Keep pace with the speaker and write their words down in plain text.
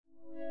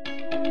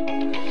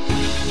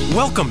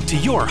Welcome to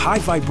your High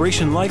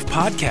Vibration Life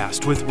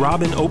podcast with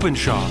Robin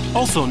Openshaw,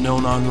 also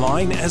known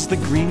online as the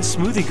Green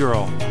Smoothie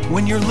Girl.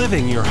 When you're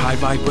living your high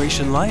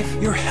vibration life,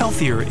 you're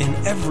healthier in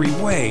every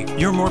way.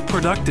 You're more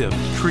productive,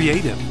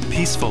 creative,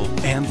 peaceful,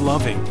 and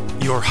loving.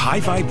 Your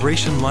high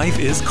vibration life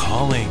is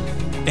calling.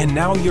 And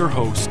now your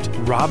host,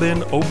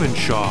 Robin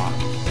Openshaw.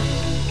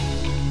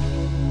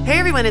 Hey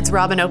everyone, it's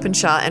Robin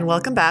Openshaw, and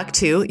welcome back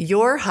to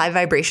Your High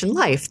Vibration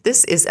Life.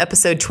 This is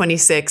episode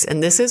 26,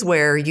 and this is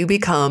where you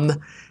become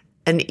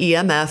an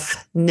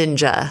EMF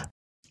ninja.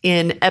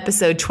 In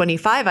episode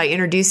 25, I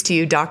introduced to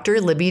you Dr.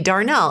 Libby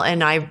Darnell,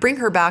 and I bring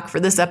her back for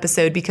this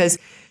episode because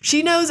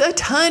she knows a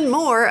ton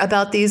more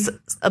about these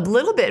a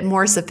little bit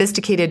more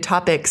sophisticated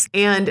topics.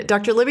 And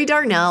Dr. Libby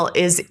Darnell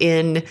is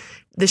in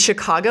the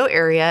Chicago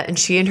area, and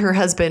she and her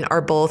husband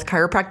are both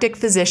chiropractic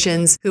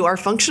physicians who are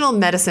functional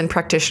medicine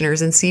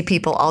practitioners and see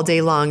people all day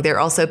long. They're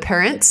also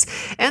parents,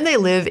 and they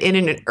live in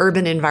an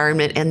urban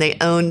environment, and they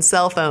own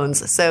cell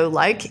phones. So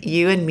like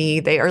you and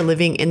me, they are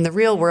living in the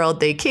real world.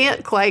 They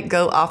can't quite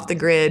go off the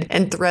grid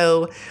and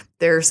throw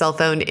their cell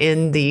phone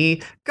in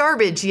the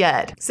garbage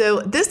yet.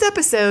 So this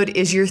episode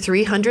is your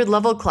 300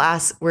 level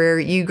class where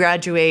you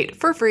graduate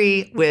for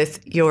free with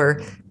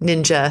your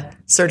ninja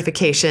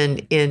certification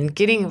in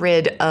getting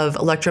rid of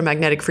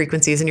electromagnetic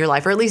frequencies in your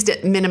life, or at least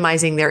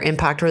minimizing their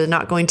impact, where they're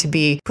not going to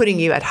be putting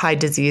you at high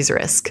disease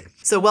risk.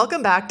 So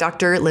welcome back,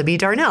 Dr. Libby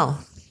Darnell.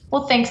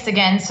 Well, thanks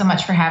again so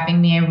much for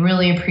having me. I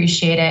really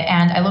appreciate it.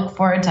 And I look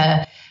forward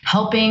to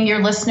helping your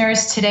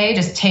listeners today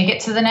just take it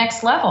to the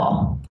next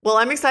level. Well,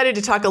 I'm excited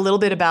to talk a little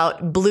bit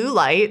about blue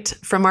light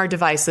from our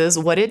devices,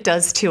 what it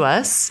does to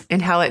us,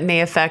 and how it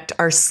may affect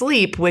our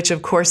sleep, which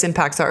of course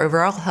impacts our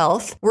overall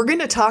health. We're going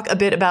to talk a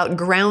bit about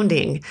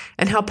grounding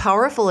and how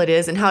powerful it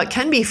is and how it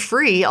can be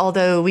free,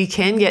 although we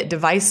can get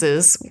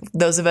devices,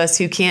 those of us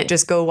who can't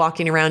just go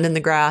walking around in the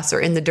grass or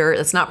in the dirt.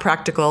 That's not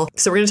practical.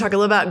 So we're going to talk a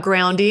little about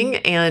grounding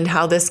and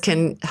how this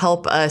can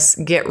help us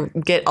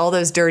get all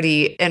those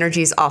dirty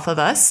energies off of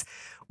us.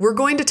 We're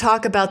going to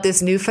talk about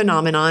this new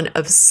phenomenon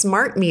of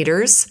smart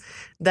meters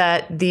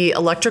that the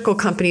electrical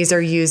companies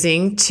are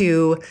using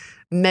to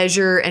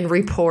measure and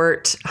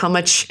report how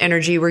much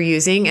energy we're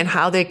using and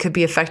how they could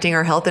be affecting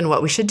our health and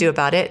what we should do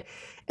about it.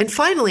 And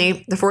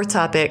finally, the fourth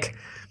topic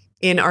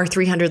in our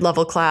 300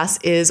 level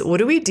class is, what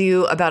do we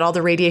do about all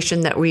the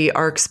radiation that we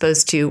are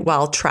exposed to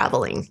while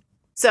traveling?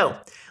 So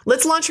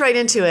let's launch right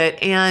into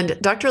it. And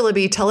Dr.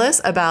 Libby, tell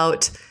us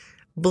about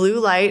blue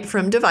light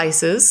from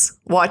devices,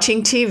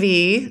 watching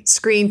TV,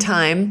 screen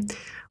time.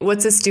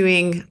 What's this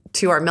doing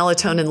to our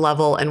melatonin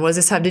level? And what does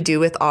this have to do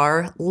with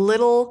our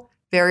little,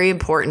 very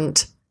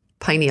important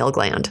pineal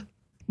gland?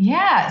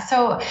 Yeah.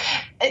 So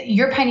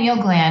your pineal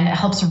gland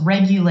helps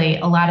regulate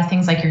a lot of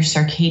things like your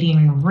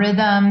circadian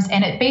rhythms,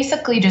 and it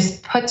basically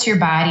just puts your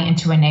body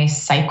into a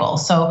nice cycle.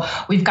 So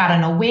we've got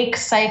an awake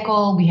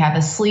cycle, we have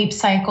a sleep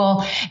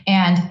cycle.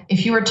 And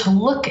if you were to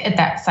look at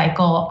that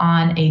cycle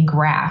on a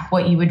graph,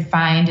 what you would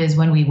find is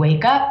when we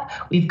wake up,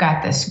 we've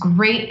got this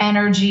great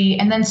energy.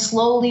 And then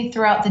slowly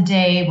throughout the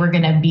day, we're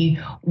going to be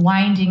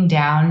winding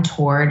down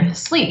toward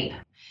sleep.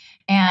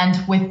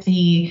 And with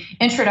the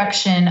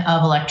introduction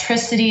of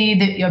electricity,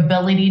 the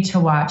ability to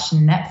watch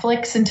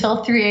Netflix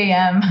until 3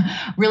 a.m.,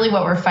 really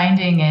what we're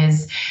finding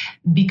is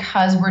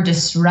because we're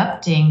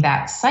disrupting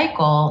that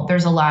cycle,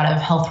 there's a lot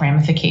of health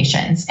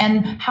ramifications.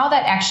 And how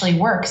that actually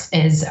works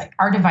is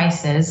our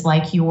devices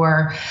like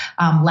your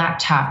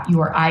laptop,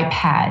 your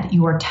iPad,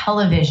 your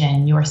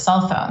television, your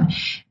cell phone,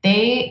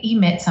 they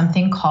emit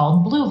something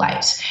called blue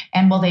light.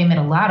 And well, they emit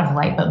a lot of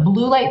light, but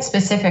blue light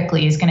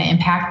specifically is going to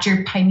impact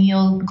your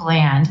pineal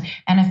gland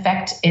and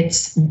affect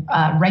its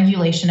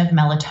regulation of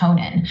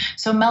melatonin.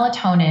 So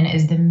melatonin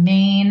is the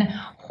main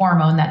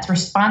hormone that's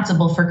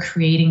responsible for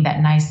creating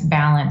that nice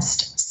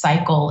balanced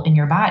cycle in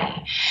your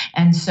body.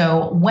 And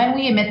so when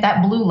we emit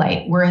that blue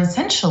light, we're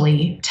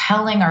essentially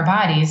telling our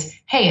bodies,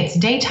 hey, it's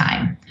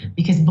daytime,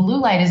 because blue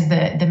light is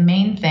the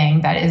main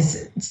thing that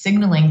is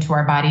signaling to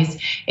our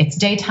bodies, it's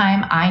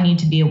daytime, I need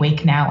to be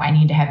awake now, I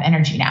need to have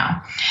energy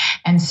now.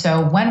 And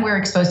so when we're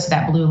exposed to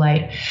that blue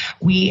light,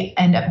 we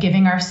end up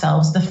giving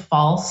ourselves the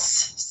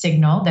false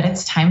signal that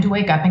it's time to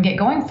wake up and get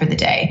going for the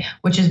day,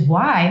 which is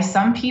why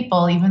some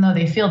people, even though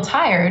they feel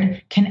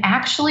tired, can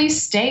actually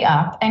stay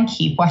up and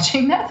keep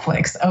watching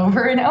Netflix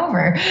over and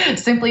over,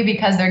 simply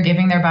because they're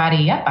giving their body,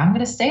 yep, I'm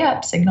going to stay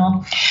up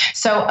signal.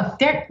 So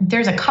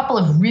there's a couple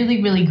of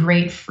really, really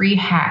great free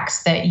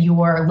hacks that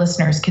your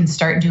listeners can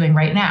start doing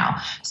right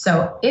now.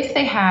 So if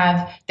they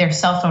have their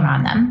cell phone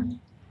on them,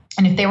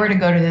 and if they were to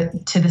go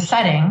to the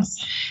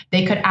settings,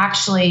 they could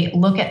actually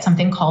look at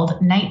something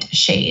called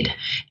nightshade.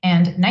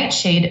 And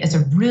nightshade is a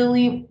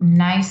really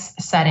nice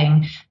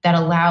setting that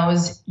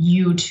allows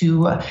you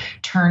to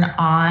turn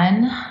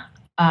on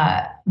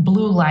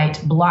blue light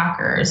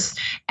blockers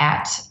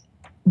at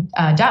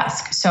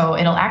dusk. So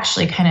it'll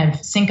actually kind of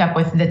sync up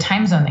with the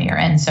time zone that you're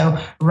in. So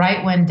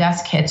right when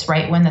dusk hits,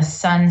 right when the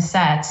sun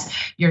sets,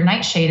 your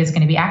nightshade is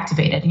going to be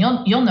activated. And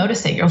you'll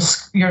notice that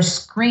your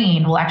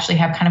screen will actually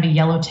have kind of a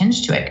yellow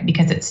tinge to it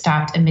because it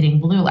stopped emitting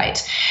blue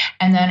light.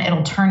 And then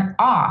it'll turn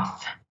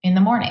off in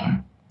the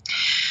morning.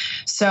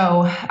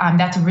 So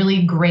that's a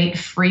really great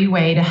free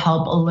way to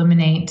help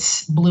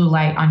eliminate blue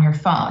light on your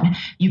phone.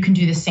 You can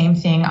do the same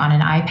thing on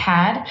an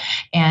iPad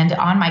and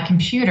on my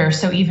computer.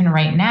 So even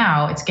right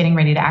now, it's getting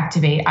ready to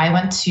activate. I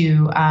went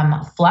to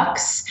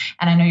Flux,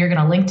 and I know you're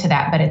going to link to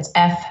that, but it's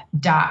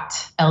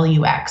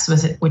f.lux,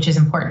 which is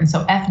important.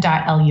 So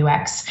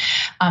f.lux,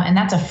 and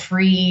that's a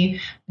free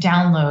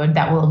download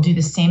that will do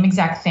the same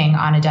exact thing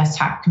on a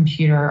desktop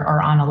computer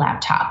or on a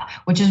laptop,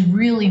 which is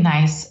really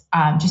nice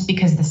just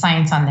because the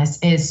science on this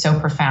is so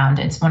profound.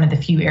 It's one of the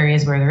few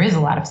areas where there is a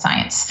lot of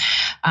science.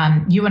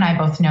 You and I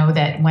both know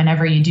that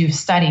whenever you do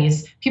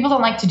studies, people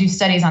don't like to do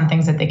studies on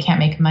things that they can't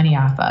make money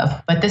off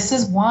of. But this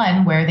is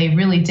one where they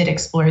really did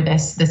explore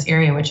this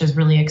area, which is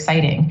really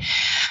exciting.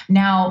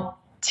 Now,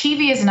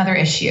 TV is another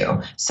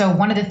issue. So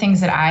one of the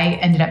things that I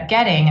ended up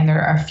getting, and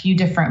there are a few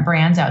different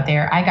brands out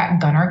there, I got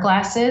Gunnar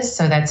glasses.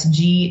 So that's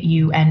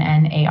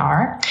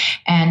Gunnar.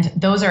 And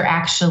those are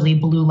actually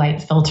blue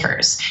light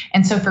filters.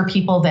 And so for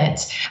people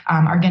that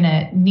are going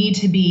to need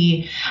to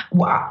be,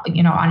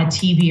 on a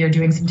TV or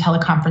doing some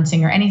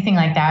teleconferencing or anything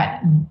like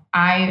that,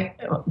 I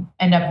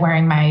end up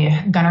wearing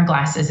my Gunnar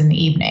glasses in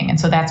the evening. And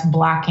so that's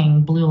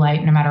blocking blue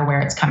light no matter where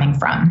it's coming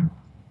from.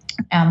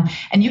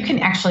 And you can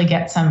actually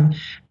get some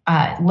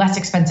less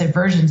expensive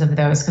versions of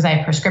those because I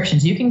have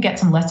prescriptions. You can get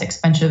some less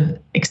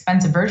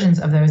expensive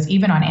versions of those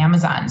even on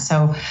Amazon.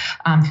 So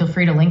feel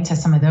free to link to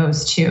some of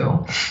those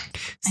too.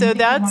 So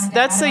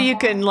that's so you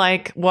can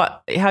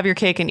have your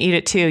cake and eat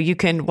it too. You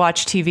can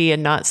watch TV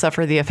and not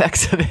suffer the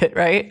effects of it,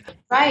 right?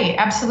 Right.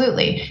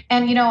 Absolutely.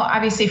 And,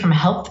 obviously from a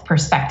health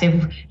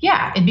perspective,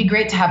 yeah, it'd be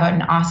great to have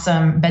an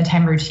awesome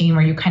bedtime routine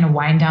where you kind of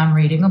wind down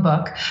reading a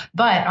book.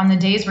 But on the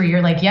days where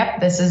you're like,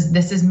 yep, this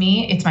is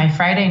me, it's my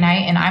Friday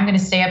night and I'm going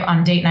to stay up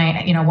on date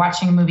night,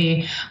 watching a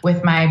movie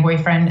with my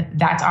boyfriend,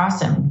 that's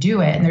awesome. Do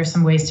it. And there's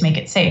some ways to make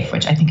it safe,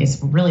 which I think is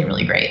really,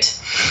 really great.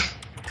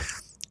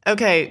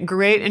 Okay,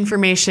 great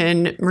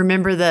information.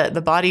 Remember that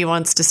the body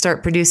wants to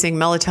start producing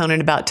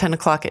melatonin about 10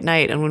 o'clock at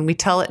night. And when we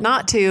tell it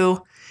not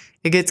to,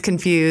 it gets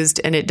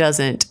confused and it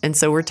doesn't. And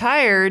so we're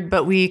tired,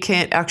 but we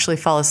can't actually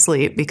fall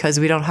asleep because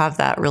we don't have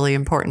that really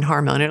important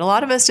hormone. And a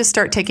lot of us just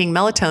start taking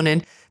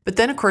melatonin. But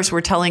then, of course,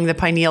 we're telling the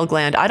pineal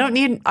gland, I don't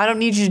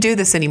need you to do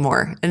this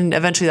anymore. And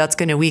eventually that's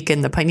going to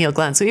weaken the pineal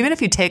gland. So even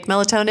if you take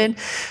melatonin,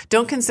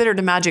 don't consider it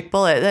a magic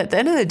bullet. At the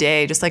end of the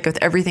day, just like with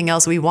everything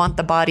else, we want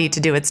the body to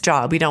do its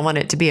job. We don't want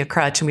it to be a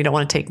crutch and we don't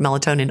want to take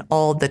melatonin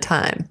all the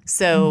time.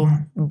 So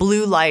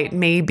blue light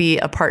may be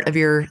a part of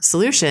your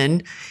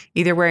solution,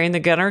 either wearing the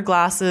Gunnar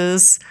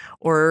glasses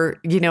or,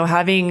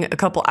 having a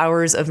couple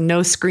hours of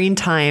no screen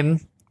time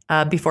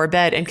before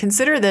bed. And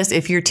consider this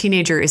if your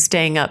teenager is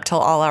staying up till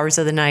all hours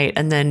of the night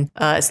and then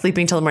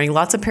sleeping till the morning.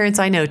 Lots of parents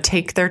I know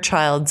take their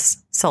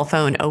child's cell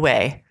phone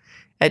away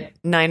at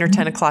 9 or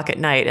 10 o'clock at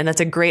night. And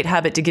that's a great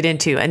habit to get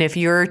into. And if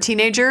you're a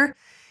teenager,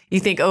 you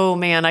think, oh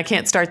man, I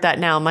can't start that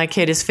now. My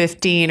kid is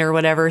 15 or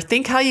whatever.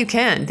 Think how you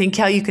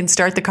can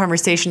start the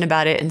conversation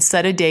about it and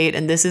set a date.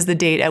 And this is the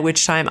date at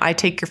which time I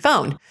take your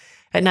phone.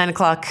 At 9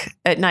 o'clock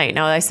at night.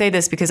 Now, I say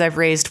this because I've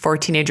raised 4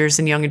 teenagers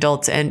and young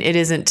adults, and it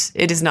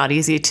is not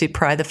easy to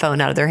pry the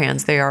phone out of their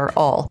hands. They are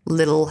all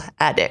little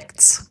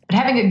addicts. But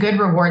having a good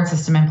reward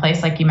system in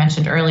place, like you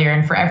mentioned earlier,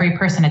 and for every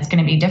person, it's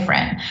going to be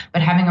different.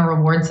 But having a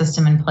reward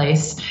system in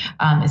place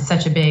is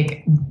such a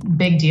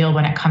big deal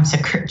when it comes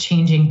to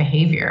changing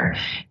behavior.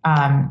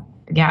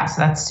 So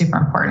that's super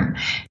important.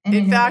 And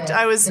in fact,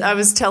 I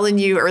was telling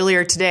you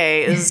earlier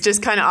today, it's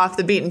just kind of off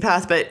the beaten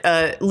path,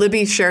 but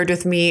Libby shared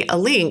with me a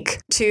link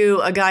to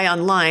a guy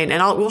online,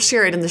 and we'll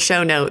share it in the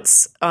show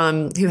notes,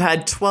 who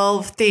had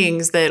 12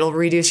 things that'll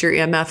reduce your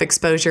EMF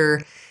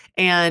exposure.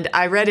 And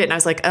I read it and I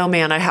was like, oh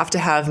man, I have to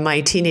have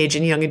my teenage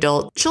and young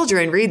adult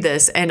children read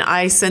this. And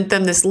I sent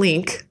them this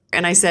link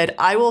and I said,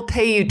 I will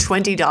pay you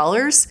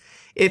 $20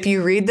 if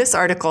you read this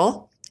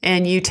article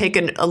and you take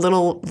a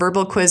little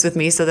verbal quiz with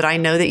me so that I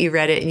know that you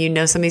read it and you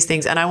know some of these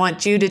things. And I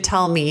want you to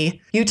tell me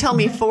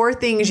 4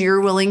 things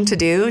you're willing to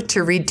do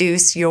to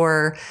reduce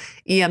your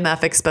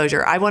EMF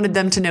exposure. I wanted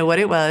them to know what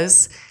it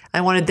was.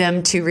 I wanted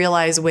them to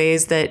realize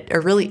ways that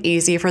are really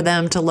easy for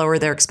them to lower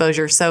their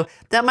exposure. So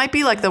that might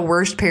be like the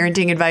worst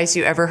parenting advice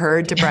you ever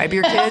heard to bribe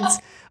your kids,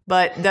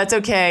 but that's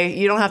okay.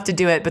 You don't have to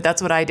do it, but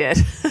that's what I did.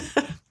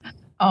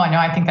 Oh, no,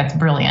 I think that's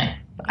brilliant.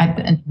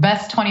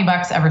 Best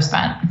 $20 ever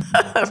spent.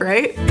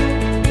 Right?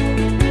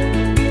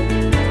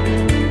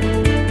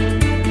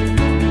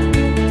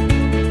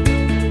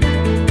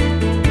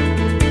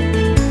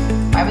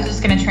 I was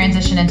just going to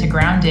transition into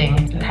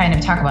grounding, kind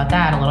of talk about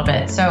that a little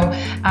bit. So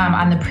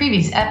on the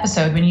previous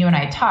episode, when you and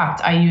I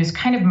talked, I used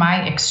kind of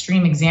my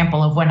extreme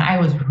example of when I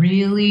was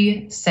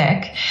really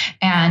sick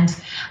and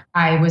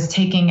I was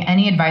taking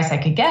any advice I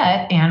could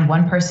get. And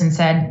one person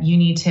said, you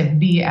need to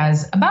be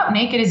as about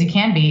naked as you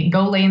can be,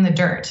 go lay in the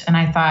dirt. And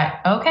I thought,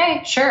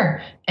 okay,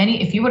 sure.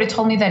 If you would have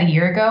told me that a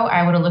year ago,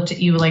 I would have looked at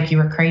you like you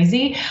were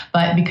crazy.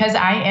 But because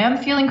I am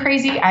feeling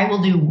crazy, I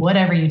will do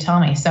whatever you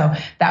tell me. So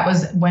that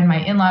was when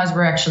my in-laws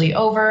were actually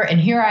over. And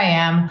here I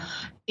am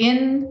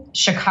in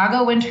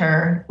Chicago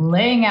winter,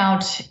 laying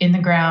out in the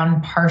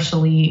ground,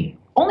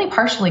 only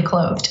partially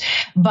clothed,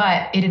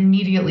 but it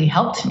immediately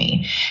helped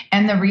me.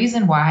 And the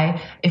reason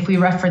why, if we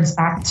reference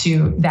back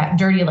to that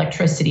dirty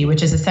electricity,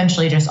 which is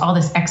essentially just all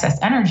this excess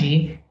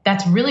energy,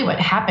 that's really what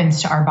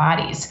happens to our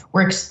bodies.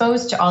 We're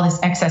exposed to all this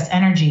excess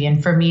energy.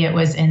 And for me, it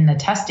was in the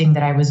testing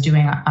that I was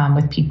doing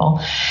with people.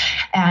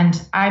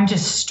 And I'm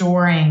just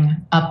storing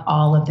up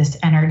all of this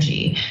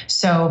energy.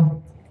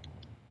 So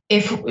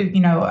if,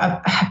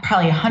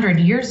 probably 100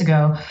 years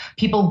ago,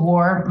 people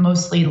wore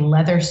mostly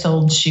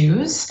leather-soled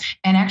shoes.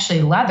 And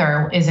actually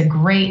leather is a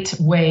great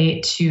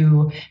way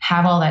to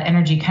have all that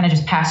energy kind of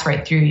just pass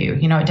right through you.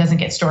 It doesn't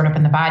get stored up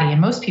in the body.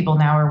 And most people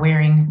now are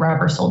wearing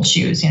rubber-soled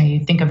shoes.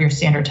 You think of your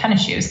standard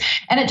tennis shoes,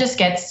 and it just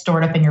gets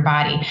stored up in your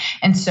body.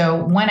 And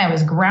so when I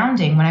was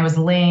grounding, when I was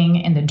laying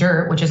in the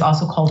dirt, which is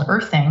also called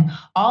earthing,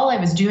 all I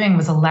was doing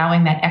was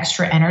allowing that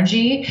extra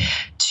energy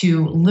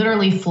to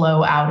literally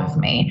flow out of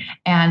me.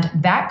 And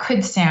that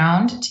could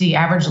sound to the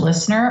average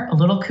listener a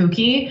little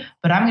kooky,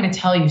 but I'm going to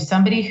tell you,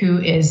 somebody who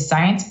is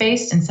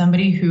science-based and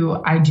somebody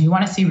who I do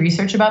want to see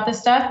research about this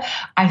stuff,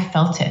 I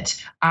felt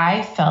it.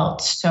 I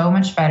felt so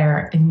much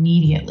better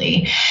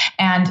immediately.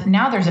 And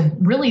now there's a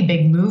really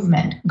big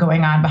movement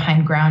going on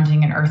behind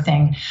grounding and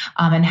earthing,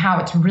 and how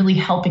it's really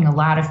helping a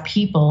lot of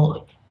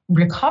people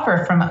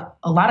recover from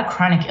a lot of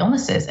chronic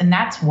illnesses. And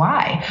that's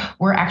why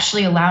we're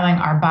actually allowing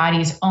our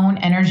body's own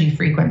energy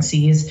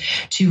frequencies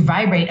to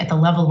vibrate at the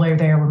level where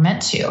they were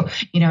meant to,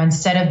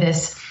 instead of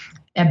this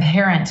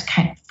apparent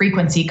kind of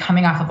frequency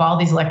coming off of all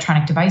these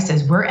electronic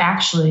devices, we're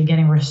actually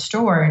getting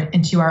restored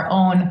into our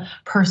own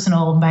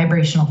personal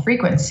vibrational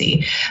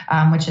frequency,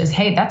 which is,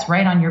 hey, that's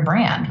right on your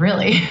brand,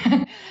 really.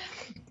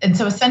 And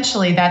so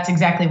essentially that's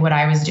exactly what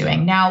I was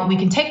doing. Now we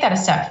can take that a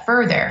step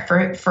further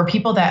for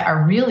people that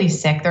are really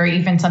sick. There are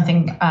even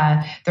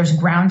there's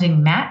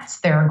grounding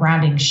mats, there are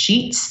grounding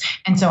sheets.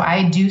 And so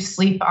I do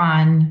sleep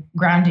on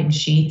grounding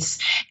sheets.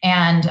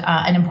 And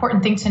an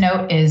important thing to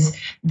note is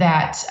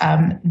that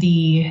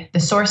the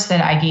source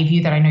that I gave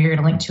you that I know you're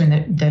going to link to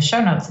in the show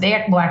notes,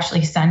 they will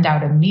actually send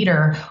out a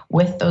meter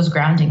with those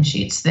grounding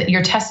sheets that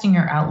you're testing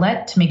your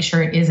outlet to make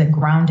sure it is a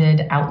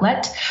grounded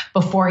outlet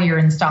before you're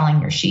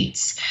installing your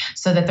sheets,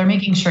 so that they're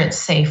making sure it's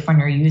safe when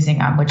you're using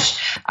them,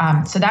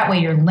 so that way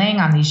you're laying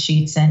on these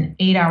sheets and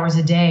 8 hours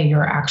a day,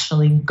 you're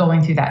actually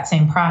going through that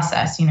same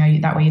process.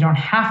 That way you don't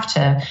have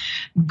to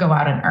go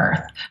out on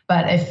earth.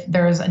 But if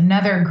there's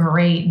another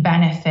great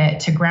benefit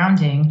to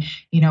grounding,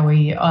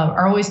 we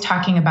are always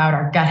talking about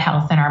our gut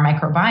health and our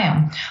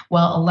microbiome.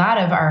 Well, a lot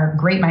of our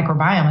great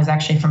microbiome is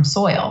actually from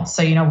soil.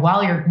 So,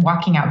 while you're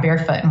walking out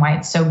barefoot, and why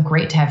it's so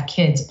great to have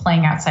kids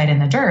playing outside in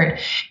the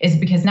dirt is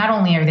because not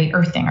only are they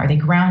earthing, are they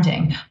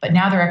grounding, but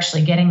now they're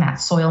actually getting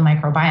that soil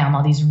microbiome,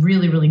 all these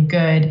really, really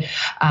good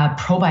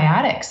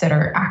probiotics that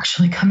are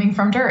actually coming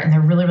from dirt, and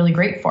they're really, really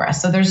great for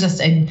us. So there's just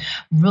a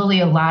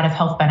lot of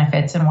health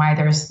benefits, and why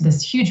there's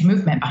this huge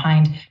movement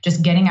behind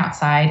just getting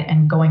outside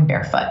and going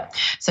barefoot.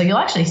 So you'll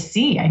actually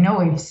see, I know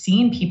we've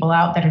seen people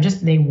out that are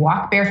they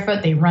walk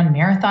barefoot, they run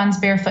marathons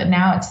barefoot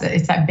now.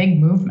 It's that big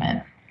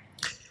movement.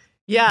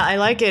 Yeah, I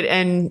like it.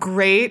 And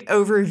great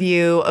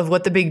overview of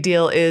what the big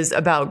deal is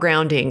about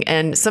grounding.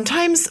 And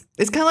sometimes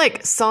it's kind of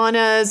like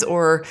saunas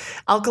or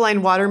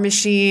alkaline water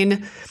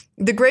machine.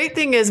 The great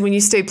thing is when you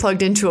stay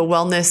plugged into a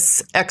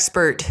wellness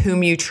expert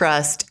whom you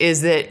trust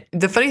is that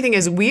the funny thing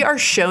is we are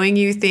showing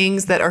you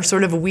things that are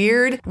sort of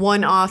weird,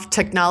 one-off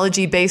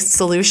technology-based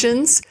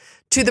solutions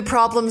to the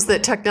problems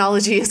that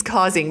technology is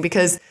causing,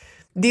 because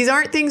these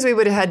aren't things we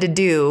would have had to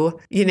do,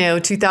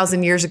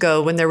 2,000 years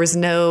ago when there was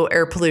no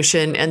air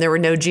pollution and there were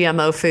no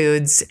GMO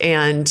foods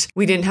and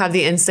we didn't have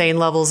the insane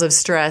levels of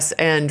stress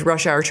and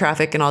rush hour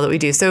traffic and all that we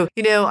do. So,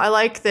 I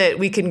like that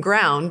we can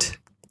ground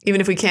even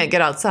if we can't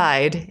get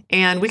outside,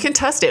 and we can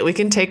test it. We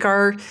can take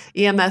our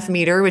EMF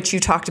meter, which you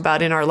talked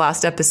about in our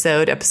last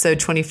episode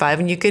 25,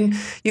 and you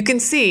can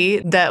see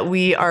that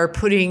we are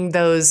putting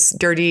those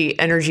dirty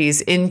energies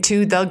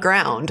into the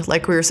ground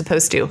like we were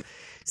supposed to.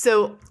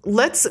 So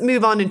let's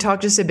move on and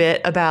talk just a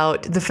bit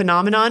about the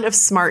phenomenon of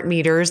smart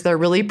meters. They're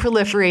really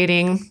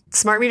proliferating.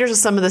 Smart meters are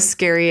some of the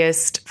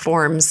scariest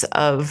forms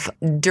of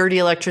dirty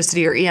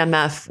electricity or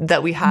EMF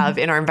that we have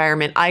in our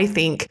environment, I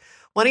think.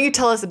 Why don't you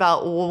tell us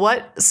about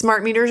what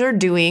smart meters are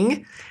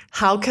doing?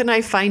 How can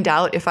I find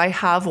out if I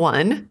have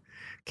one?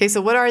 Okay,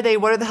 so what are they?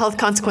 What are the health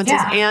consequences?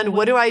 Yeah. And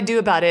what do I do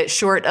about it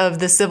short of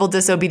the civil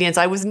disobedience?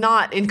 I was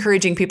not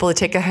encouraging people to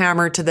take a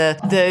hammer to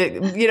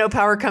the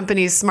power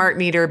company's smart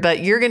meter,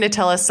 but you're going to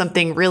tell us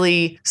something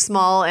really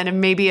small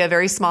and maybe a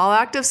very small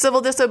act of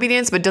civil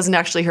disobedience, but doesn't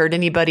actually hurt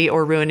anybody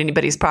or ruin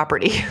anybody's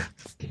property.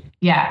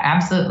 Yeah,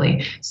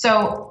 absolutely.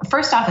 So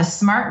first off, a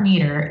smart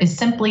meter is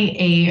simply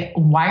a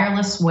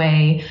wireless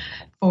way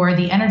for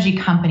the energy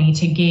company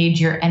to gauge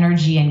your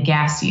energy and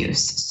gas use.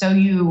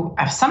 So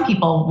some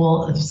people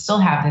will still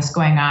have this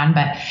going on,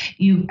 but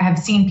you have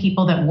seen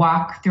people that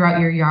walk throughout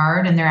your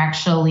yard and they're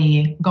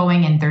actually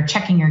going and they're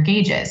checking your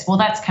gauges. Well,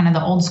 that's kind of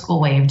the old school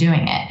way of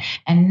doing it.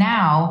 And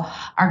now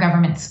our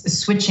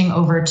government's switching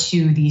over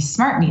to the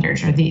smart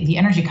meters, or the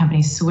energy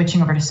companies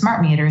switching over to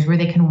smart meters where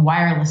they can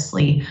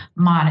wirelessly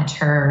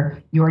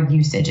monitor your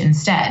usage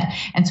instead.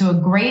 And so a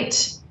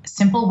great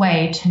simple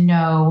way to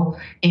know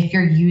if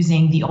you're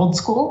using the old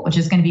school, which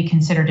is going to be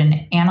considered an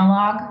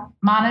analog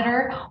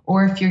monitor,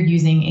 or if you're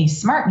using a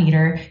smart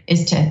meter,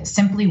 is to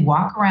simply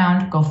walk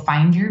around, go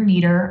find your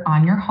meter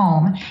on your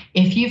home.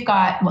 If you've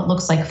got what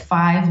looks like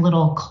 5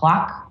 little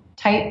clock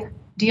type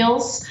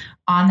deals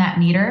on that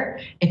meter,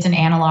 it's an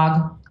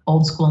analog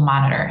old school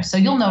monitor. So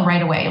you'll know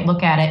right away.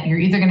 Look at it. You're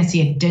either going to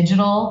see a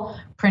digital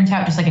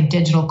printout, just like a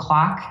digital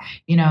clock.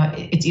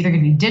 It's either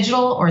going to be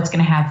digital or it's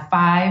going to have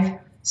 5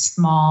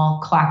 small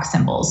clock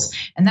symbols.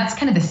 And that's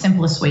kind of the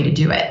simplest way to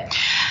do it.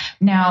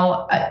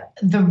 Now,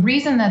 the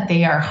reason that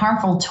they are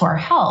harmful to our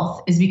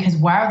health is because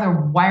while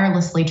they're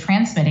wirelessly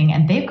transmitting,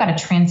 and they've got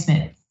to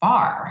transmit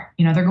far,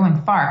 they're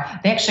going far,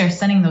 they actually are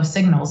sending those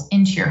signals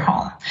into your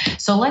home.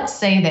 So let's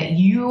say that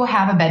you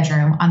have a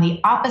bedroom on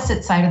the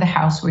opposite side of the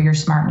house where your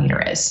smart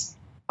meter is.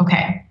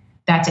 Okay,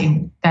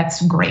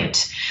 that's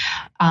great.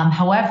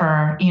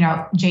 However,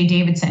 Jay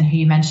Davidson, who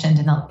you mentioned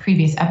in the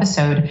previous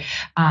episode,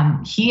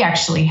 he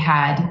actually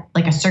had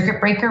like a circuit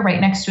breaker right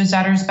next to his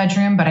daughter's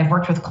bedroom. But I've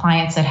worked with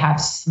clients that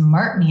have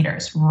smart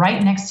meters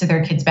right next to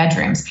their kids'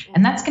 bedrooms.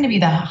 And that's going to be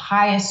the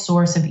highest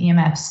source of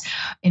EMFs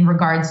in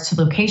regards to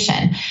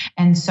location.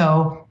 And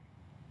so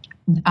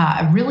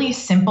a really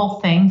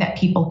simple thing that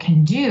people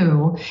can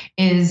do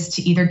is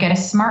to either get a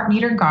smart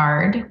meter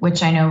guard,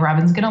 which I know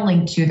Robin's going to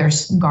link to.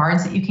 There's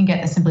guards that you can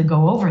get that simply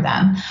go over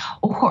them,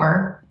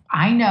 or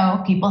I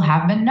know people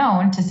have been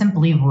known to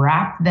simply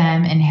wrap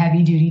them in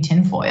heavy duty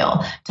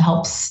tinfoil to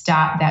help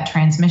stop that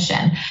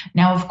transmission.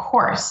 Now, of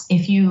course,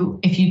 if you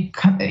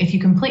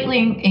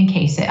completely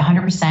encase it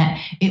 100%,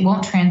 it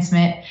won't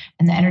transmit,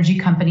 and the energy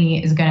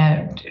company is going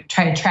to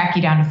try to track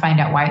you down to find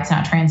out why it's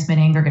not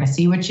transmitting. They're going to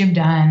see what you've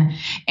done,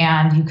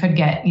 and you could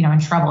get in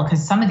trouble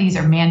because some of these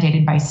are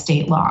mandated by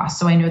state law.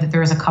 So I know that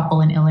there was a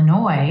couple in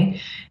Illinois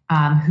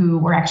who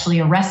were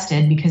actually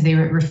arrested because they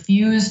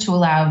refused to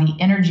allow the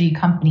energy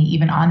company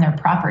even on their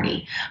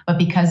property. But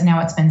because now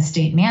it's been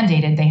state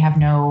mandated, they had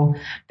no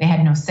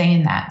say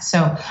in that.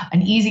 So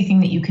an easy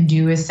thing that you could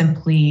do is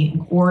simply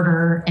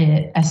order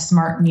a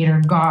smart meter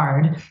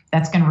guard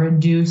that's going to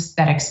reduce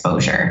that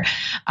exposure.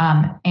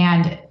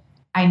 And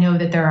I know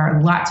that there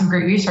are lots of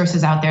great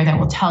resources out there that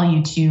will tell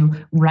you to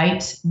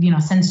write,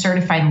 send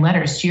certified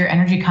letters to your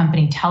energy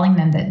company telling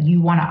them that you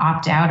want to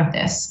opt out of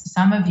this.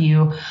 Some of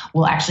you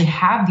will actually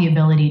have the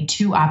ability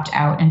to opt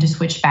out and to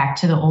switch back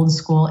to the old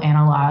school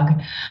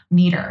analog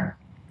meter.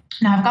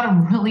 Now, I've got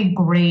a really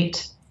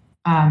great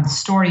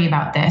story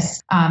about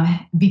this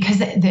because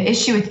the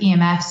issue with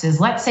EMFs is,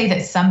 let's say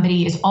that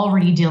somebody is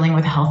already dealing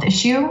with a health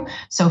issue.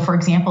 So for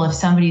example, if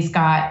somebody's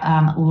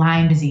got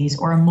Lyme disease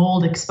or a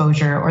mold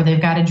exposure, or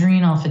they've got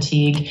adrenal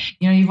fatigue,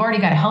 you've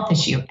already got a health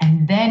issue,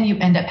 and then you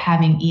end up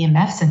having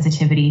EMF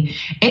sensitivity,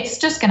 it's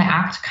just going to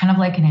act kind of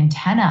like an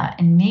antenna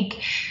and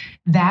make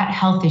that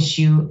health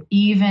issue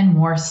even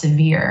more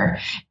severe,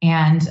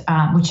 and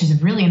which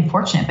is really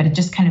unfortunate, but it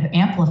just kind of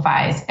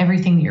amplifies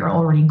everything that you're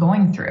already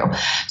going through.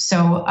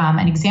 So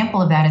an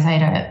example of that is I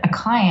had a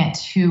client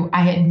who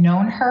I had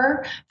known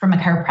her from a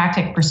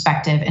chiropractic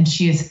perspective, and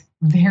she is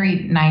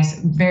very nice,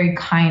 very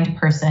kind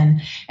person.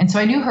 And so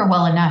I knew her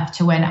well enough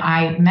to, when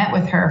I met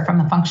with her from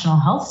the functional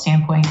health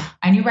standpoint,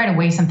 I knew right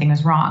away something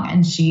was wrong.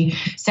 And she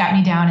sat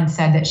me down and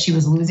said that she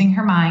was losing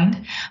her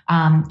mind,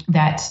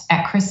 that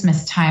at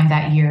Christmas time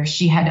that year,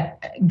 she had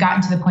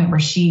gotten to the point where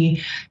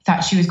she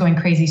thought she was going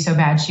crazy so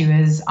bad she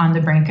was on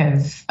the brink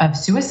of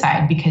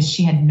suicide because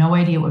she had no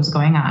idea what was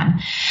going on.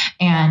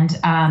 And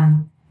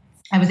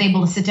I was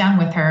able to sit down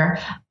with her.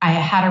 I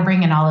had her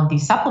bring in all of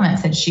these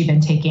supplements that she'd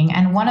been taking,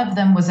 and one of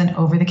them was an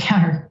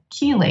over-the-counter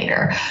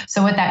chelator.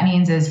 So what that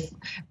means is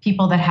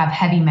people that have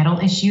heavy metal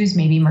issues,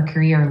 maybe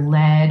mercury or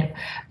lead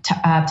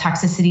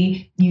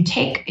toxicity, you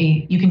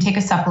can take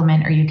a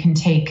supplement, or you can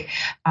take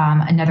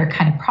another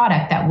kind of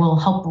product that will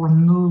help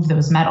remove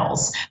those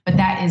metals. But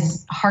that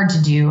is hard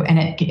to do,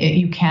 and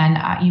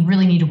you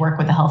really need to work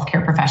with a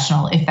healthcare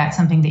professional if that's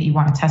something that you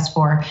want to test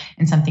for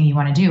and something you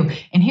want to do.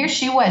 And here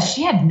she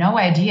had no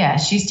idea.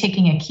 She's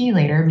taking a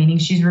chelator, meaning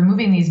she's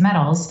removing these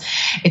metals.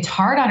 It's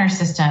hard on her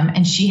system,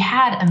 and she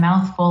had a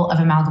mouthful of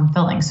amalgam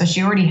filling. So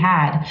she already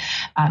had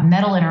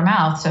metal in her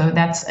mouth. So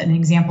that's an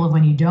example of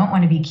when you don't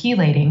want to be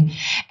chelating.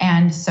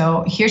 And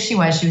so here she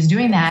was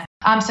doing that.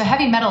 So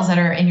heavy metals that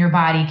are in your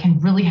body can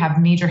really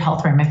have major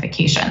health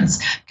ramifications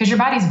because your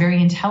body is very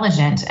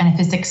intelligent. And if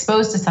it's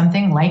exposed to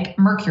something like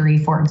mercury,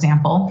 for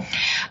example,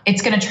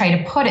 it's going to try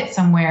to put it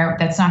somewhere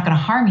that's not going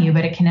to harm you,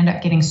 but it can end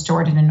up getting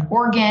stored in an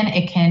organ.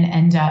 It can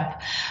end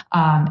up,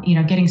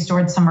 getting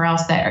stored somewhere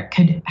else that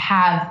could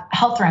have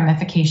health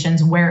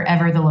ramifications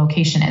wherever the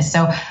location is.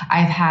 So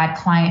I've had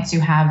clients who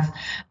have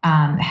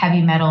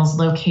heavy metals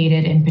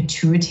located in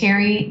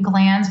pituitary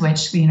glands,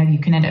 which, you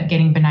can end up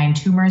getting benign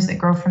tumors that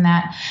grow from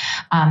that.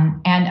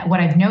 And what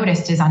I've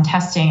noticed is on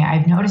testing,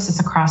 I've noticed this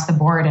across the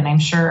board, and I'm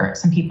sure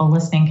some people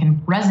listening can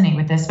resonate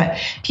with this, but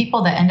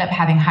people that end up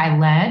having high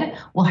lead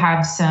will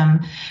have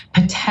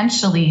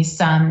potentially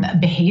some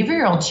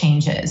behavioral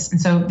changes.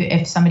 And so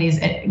if somebody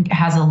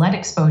has a lead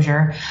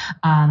exposure,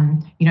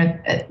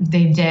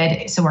 they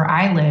did, so where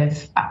I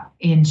live,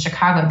 in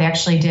Chicago, they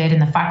actually did in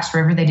the Fox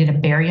River, they did a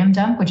barium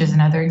dump, which is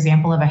another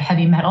example of a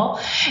heavy metal.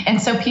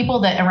 And so people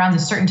that around a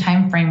certain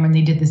time frame when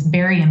they did this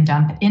barium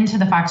dump into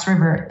the Fox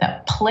River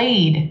that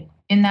played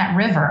in that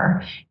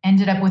river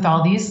ended up with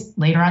all these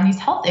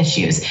health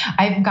issues.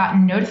 I've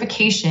gotten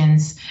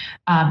notifications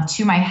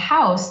to my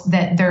house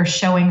that they're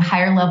showing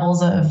higher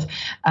levels of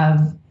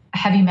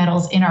heavy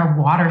metals in our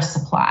water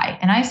supply.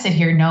 And I sit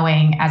here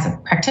knowing as a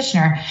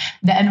practitioner,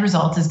 the end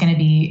result is going to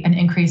be an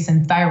increase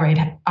in thyroid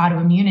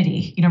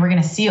autoimmunity. We're going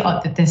to see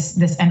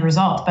this end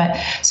result. But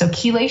so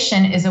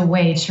chelation is a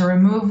way to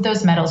remove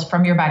those metals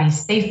from your body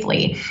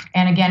safely.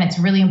 And again, it's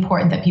really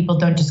important that people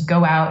don't just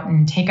go out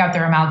and take out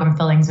their amalgam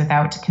fillings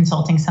without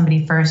consulting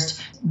somebody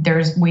first.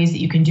 There's ways that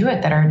you can do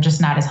it that are just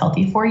not as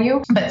healthy for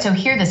you. But so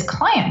here this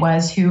client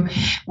who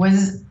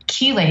was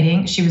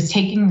chelating. She was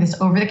taking this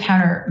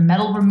over-the-counter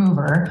metal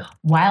remover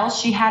while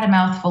she had a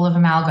mouthful of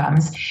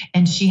amalgams,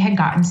 and she had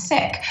gotten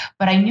sick.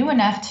 But I knew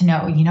enough to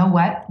know, you know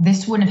what?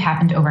 This wouldn't have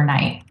happened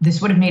overnight.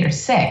 This would have made her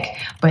sick.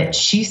 But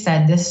she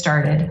said this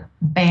started,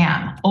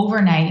 bam,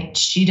 overnight,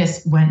 she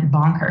just went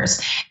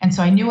bonkers. And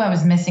so I knew I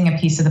was missing a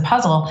piece of the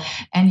puzzle.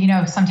 And,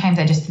 sometimes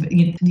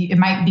it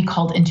might be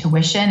called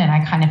intuition. And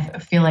I kind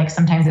of feel like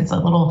sometimes it's a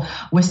little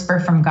whisper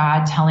from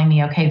God telling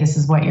me, okay, this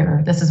is what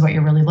you're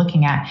really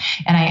looking at.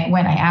 And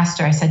I asked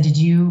her, I said, did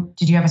you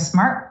have a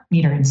smart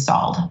meter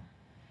installed?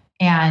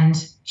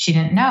 And she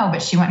didn't know,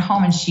 but she went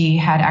home and she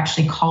had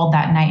actually called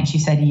that night and she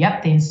said,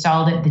 yep, they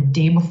installed it the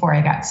day before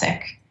I got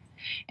sick.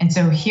 And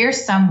so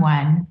here's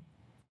someone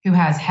who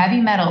has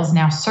heavy metals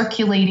now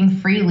circulating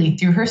freely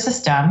through her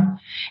system.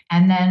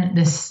 And then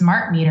this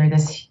smart meter,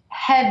 this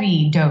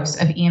heavy dose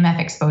of EMF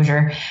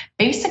exposure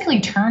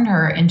basically turned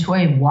her into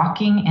a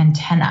walking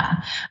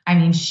antenna. I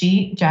mean,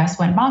 she just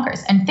went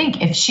bonkers. And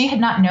think if she had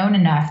not known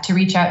enough to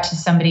reach out to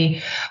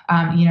somebody,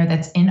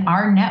 that's in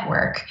our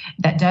network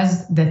that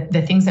does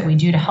the things that we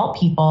do to help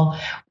people,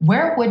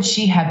 where would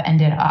she have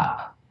ended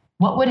up?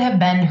 What would have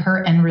been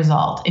her end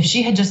result if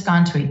she had just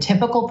gone to a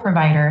typical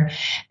provider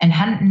and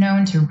hadn't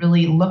known to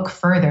really look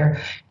further?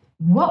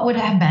 What would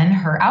have been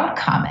her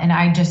outcome? And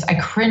I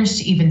cringe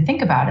to even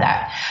think about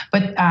that.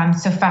 But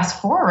so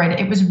fast forward,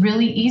 it was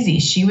really easy.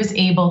 She was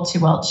able to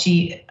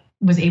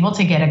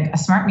get a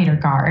smart meter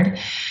guard,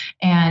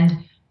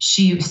 and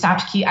she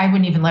stopped I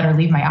wouldn't even let her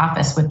leave my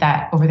office with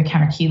that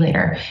over-the-counter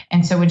chelator.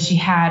 And so when she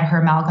had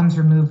her amalgams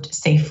removed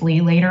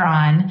safely later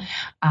on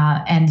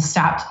and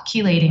stopped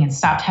chelating and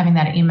stopped having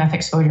that EMF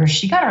exposure,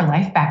 she got her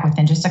life back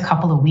within just a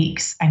couple of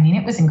weeks. I mean,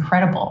 it was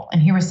incredible.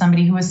 And here was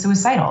somebody who was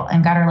suicidal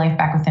and got her life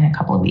back within a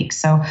couple of weeks.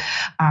 So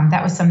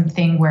that was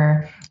something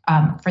where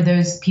for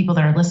those people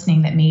that are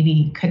listening that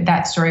maybe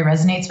that story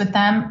resonates with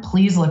them,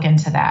 please look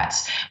into that.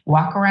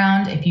 Walk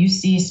around. If you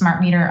see a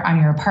smart meter on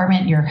your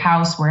apartment, your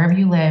house, wherever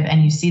you live,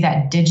 and you see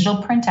that digital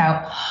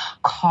printout,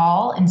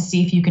 call and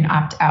see if you can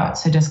opt out.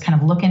 So just kind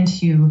of look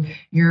into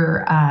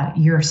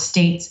your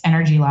state's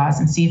energy laws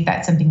and see if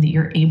that's something that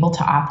you're able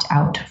to opt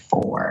out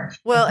for.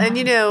 Well,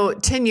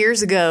 and 10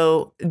 years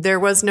ago, there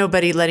was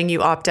nobody letting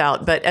you opt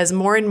out. But as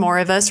more and more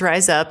of us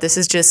rise up, this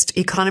is just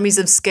economies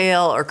of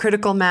scale or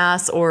critical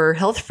mass or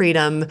health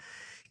freedom.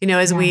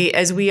 As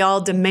we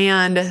all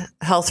demand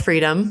health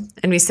freedom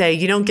and we say,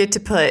 you don't get to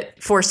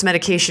put forced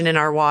medication in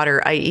our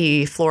water,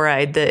 i.e.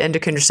 fluoride, the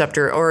endocrine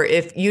receptor, or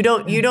if you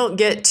don't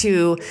get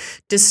to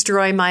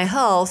destroy my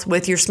health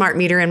with your smart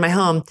meter in my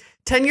home.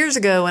 10 years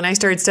ago, when I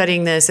started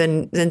studying this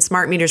and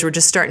smart meters were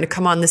just starting to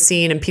come on the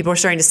scene and people were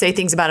starting to say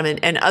things about them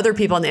and other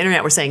people on the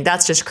internet were saying,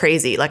 that's just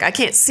crazy. Like, I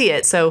can't see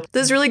it. So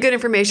this is really good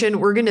information.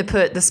 We're going to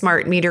put the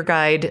smart meter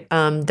guide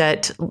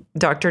that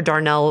Dr.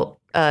 Darnell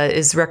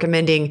is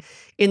recommending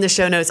in the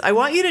show notes. I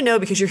want you to know,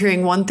 because you're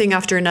hearing one thing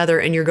after another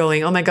and you're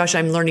going, oh my gosh,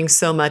 I'm learning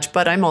so much,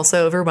 but I'm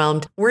also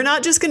overwhelmed. We're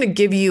not just going to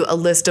give you a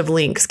list of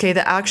links. Okay.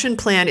 The action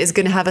plan is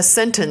going to have a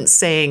sentence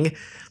saying,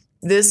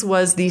 this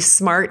was the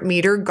smart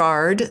meter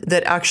guard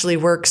that actually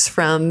works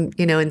from,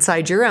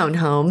 inside your own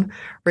home,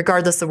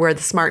 regardless of where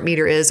the smart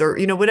meter is or,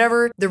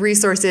 whatever the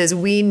resource is.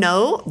 We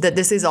know that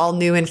this is all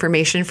new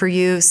information for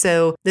you.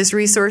 So this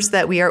resource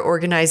that we are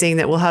organizing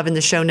that we'll have in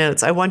the show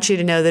notes, I want you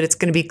to know that it's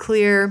going to be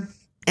clear.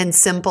 and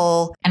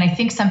simple. And I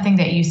think something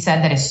that you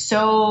said that is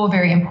so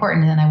very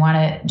important, and I want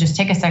to just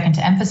take a second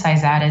to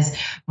emphasize that, is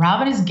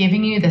Robin is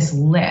giving you this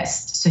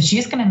list. So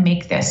she's going to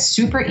make this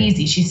super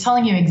easy. She's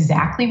telling you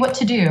exactly what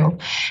to do.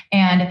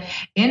 And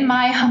in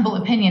my humble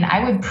opinion,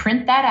 I would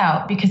print that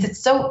out, because it's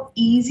so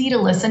easy to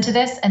listen to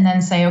this and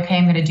then say, okay,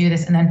 I'm going to do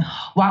this, and then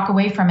walk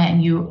away from it.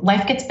 And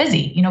life gets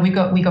busy. We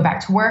go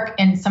back to work,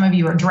 and some of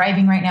you are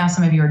driving right now.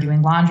 Some of you are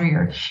doing laundry,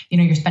 or,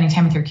 you're spending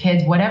time with your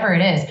kids, whatever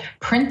it is.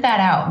 Print that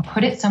out and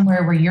put it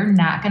somewhere where you're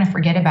not going to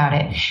forget about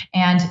it.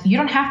 And you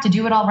don't have to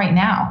do it all right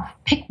now.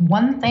 Pick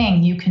one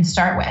thing you can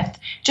start with,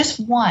 just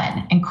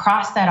one, and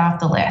cross that off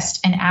the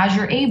list. And as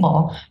you're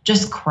able,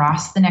 just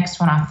cross the next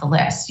one off the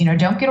list.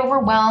 Don't get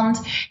overwhelmed.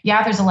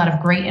 Yeah, there's a lot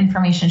of great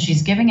information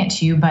she's giving it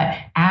to you, but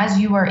as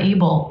you are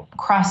able,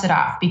 cross it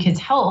off, because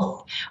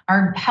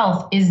our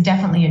health is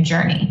definitely a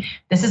journey.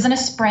 This isn't a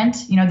sprint.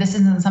 This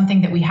isn't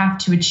something that we have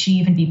to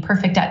achieve and be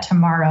perfect at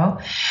tomorrow.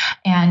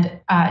 And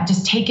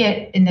just take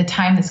it in the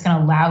time that's going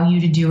to allow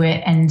you to do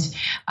it, and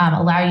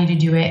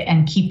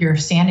keep your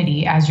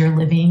sanity as you're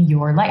living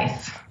your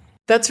life.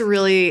 That's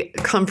really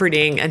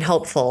comforting and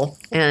helpful.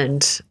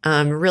 And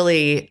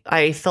really,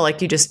 I feel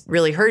like you just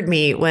really heard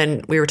me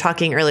when we were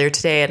talking earlier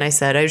today. And I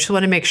said, I just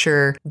want to make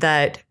sure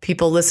that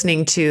people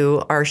listening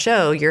to our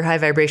show, Your High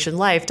Vibration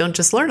Life, don't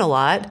just learn a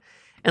lot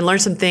and learn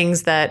some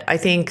things that I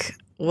think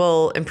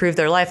will improve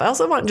their life. I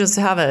also want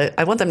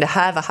I want them to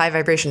have a high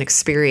vibration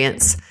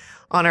experience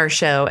on our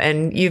show.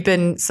 And you've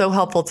been so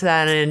helpful to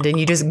that end, and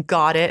you just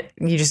got it.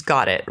 You just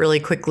got it really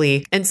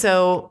quickly. And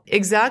so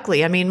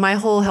exactly, my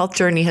whole health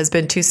journey has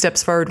been 2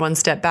 steps forward, 1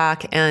 step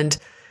back. And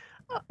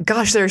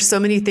gosh, there are so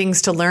many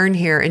things to learn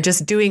here, and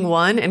just doing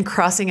one and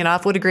crossing it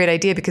off. What a great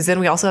idea, because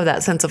then we also have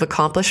that sense of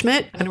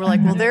accomplishment, and we're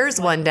like, well,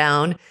 there's one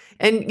down.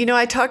 And,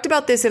 I talked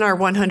about this in our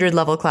 100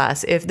 level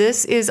class. If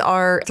this is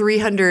our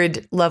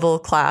 300 level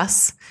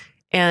class,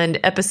 and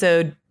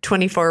episode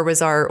 24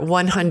 was our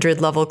 100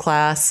 level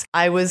class,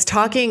 I was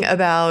talking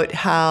about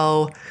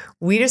how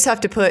we just have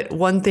to put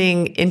one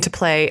thing into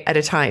play at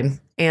a time.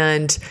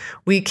 And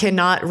we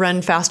cannot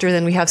run faster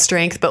than we have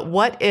strength. But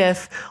what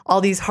if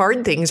all these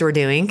hard things we're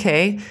doing,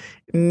 okay?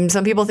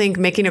 Some people think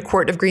making a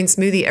quart of green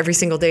smoothie every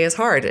single day is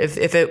hard.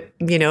 If it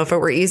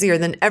were easier,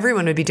 then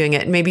everyone would be doing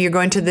it. And maybe you're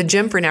going to the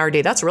gym for an hour a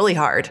day. That's really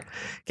hard.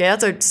 Okay.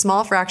 That's a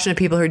small fraction of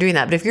people who are doing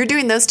that. But if you're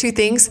doing those 2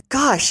 things,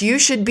 gosh, you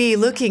should be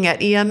looking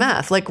at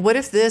EMF. Like, what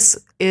if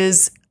this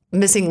is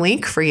missing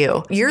link for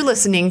you? You're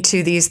listening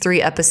to these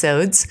 3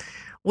 episodes.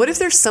 What if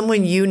there's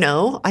someone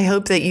I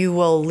hope that you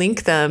will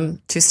link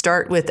them to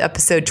start with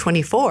episode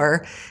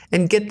 24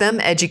 and get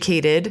them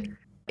educated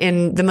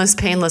in the most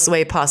painless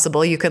way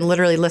possible. You can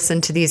literally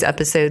listen to these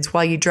episodes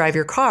while you drive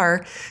your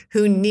car,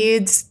 who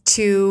needs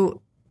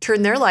to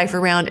turn their life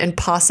around, and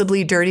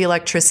possibly dirty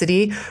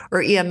electricity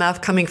or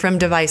EMF coming from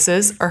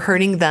devices are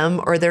hurting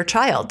them or their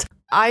child.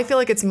 I feel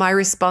like it's my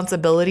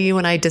responsibility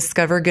when I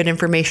discover good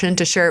information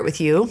to share it with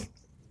you.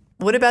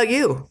 What about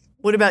you?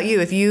 What about you?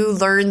 If you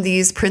learn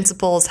these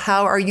principles,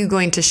 how are you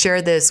going to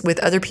share this with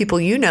other people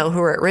who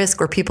are at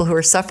risk, or people who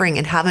are suffering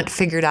and haven't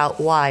figured out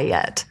why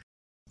yet?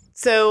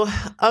 So,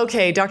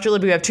 okay, Dr.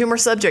 Libby, we have 2 more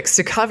subjects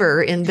to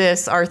cover in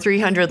our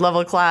 300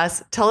 level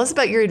class. Tell us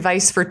about your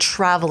advice for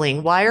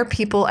traveling. Why are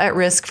people at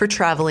risk for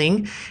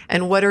traveling,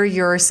 and what are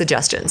your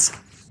suggestions?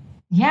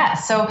 Yeah.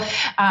 So,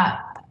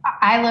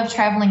 I love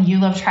traveling. You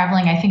love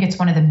traveling. I think it's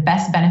one of the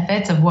best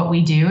benefits of what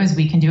we do is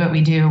we can do what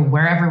we do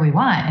wherever we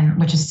want, and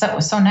which is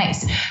so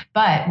nice.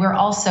 But we're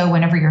also,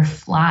 whenever you're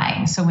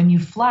flying. So when you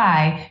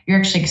fly, you're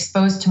actually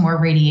exposed to more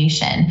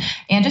radiation.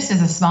 And just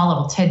as a small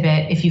little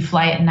tidbit, if you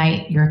fly at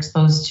night, you're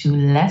exposed to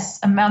less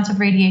amounts of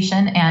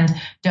radiation. And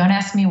don't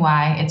ask me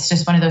why. It's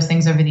just one of those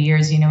things over the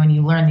years, when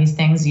you learn these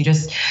things, you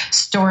just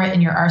store it in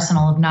your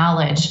arsenal of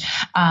knowledge.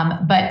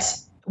 But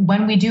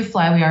when we do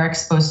fly, we are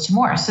exposed to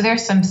more. So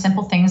there's some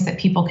simple things that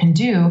people can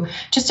do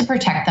just to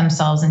protect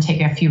themselves and take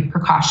a few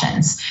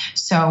precautions.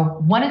 So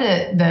one of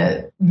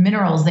the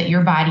minerals that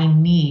your body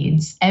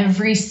needs,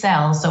 every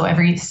cell, so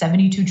every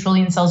 72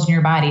 trillion cells in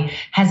your body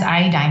has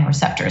iodine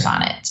receptors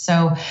on it.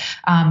 So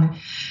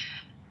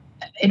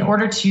in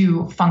order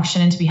to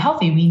function and to be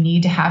healthy, we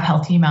need to have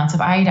healthy amounts of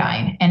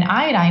iodine. And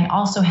iodine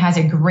also has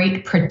a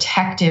great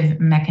protective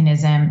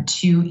mechanism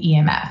to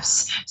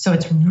EMFs. So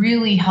it's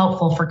really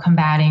helpful for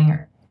combating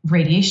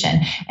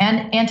radiation,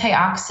 and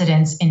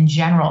antioxidants in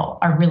general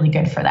are really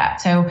good for that.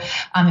 So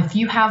if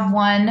you have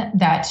one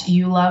that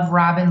you love,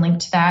 Robin, link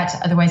to that.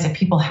 Otherwise, if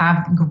people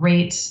have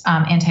great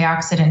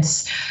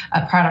antioxidants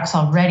products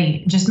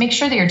already, just make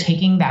sure that you're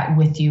taking that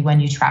with you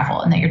when you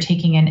travel, and that you're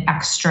taking an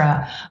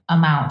extra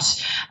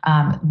amount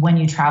when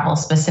you travel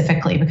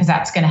specifically, because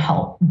that's going to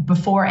help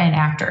before and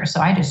after.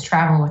 So I just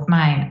travel with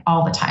mine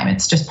all the time.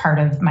 It's just part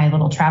of my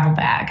little travel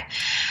bag.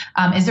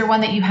 Is there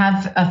one that you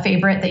have a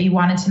favorite that you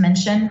wanted to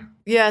mention?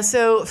 Yeah,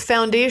 so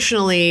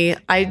foundationally,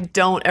 I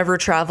don't ever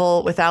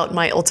travel without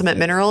my Ultimate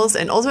Minerals.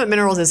 And Ultimate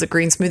Minerals is a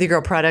Green Smoothie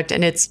Girl product,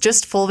 and it's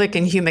just fulvic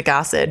and humic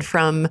acid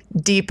from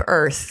deep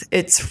earth.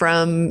 It's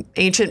from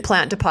ancient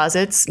plant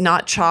deposits,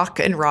 not chalk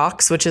and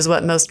rocks, which is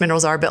what most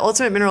minerals are. But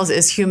Ultimate Minerals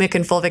is humic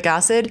and fulvic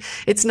acid.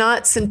 It's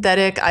not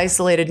synthetic,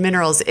 isolated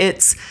minerals.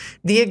 It's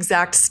the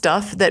exact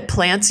stuff that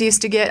plants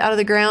used to get out of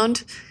the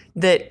ground,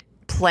 that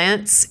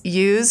plants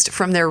used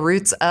from their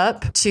roots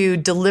up to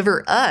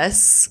deliver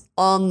us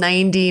all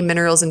 90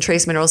 minerals and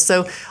trace minerals.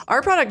 So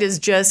our product is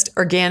just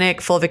organic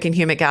fulvic and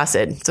humic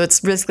acid. So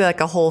it's basically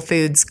like a Whole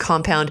Foods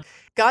compound.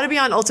 Got to be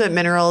on Ultimate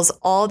Minerals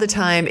all the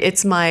time.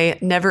 It's my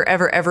never,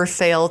 ever, ever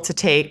fail to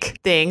take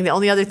thing. The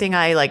only other thing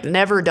I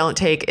never don't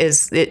take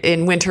is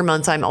in winter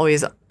months, I'm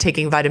always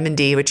taking vitamin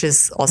D, which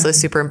is also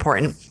super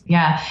important.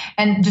 Yeah.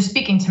 And just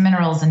speaking to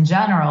minerals in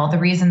general, the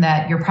reason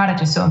that your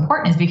product is so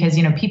important is because,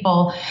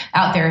 people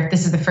out there, if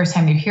this is the first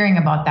time you're hearing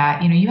about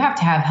that, you have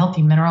to have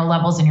healthy mineral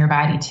levels in your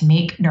body to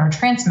make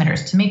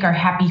neurotransmitters, to make our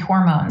happy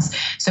hormones.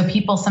 So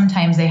people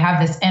sometimes they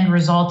have this end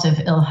result of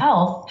ill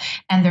health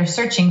and they're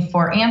searching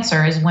for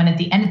answers when at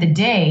the end of the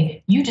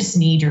day, you just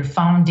need your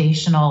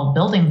foundational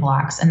building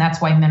blocks. And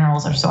that's why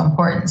minerals are so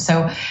important.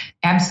 So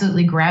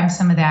absolutely grab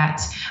some of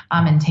that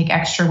and take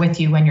extra with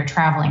you when you're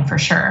traveling for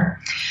sure.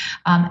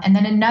 And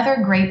then another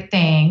great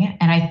thing,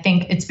 and I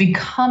think it's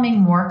becoming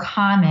more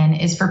common,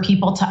 is for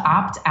people to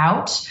opt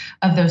out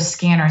of those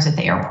scanners at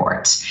the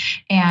airport.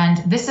 And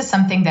this is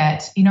something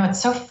that,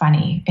 it's so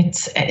funny.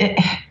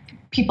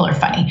 People are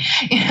funny.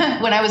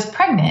 When I was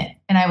pregnant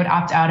and I would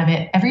opt out of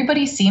it,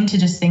 everybody seemed to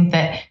just think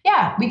that,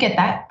 yeah, we get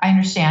that. I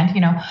understand,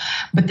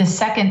 But the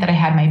second that I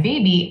had my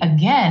baby,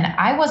 again,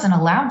 I wasn't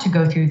allowed to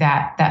go through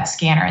that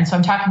scanner. And so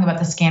I'm talking about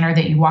the scanner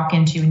that you walk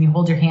into and you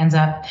hold your hands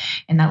up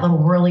and that little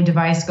whirly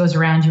device goes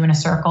around you in a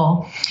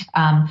circle.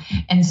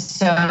 And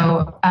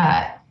so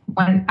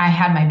when I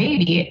had my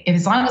baby,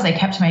 as long as I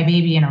kept my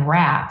baby in a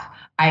wrap,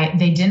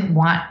 they didn't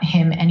want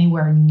him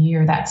anywhere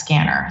near that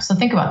scanner. So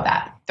think about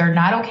that. They're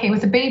not okay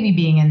with the baby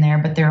being in there,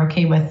 but they're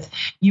okay with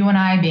you and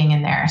I being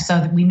in there.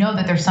 So we know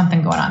that there's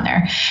something going on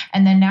there.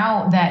 And then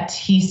now that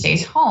he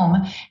stays home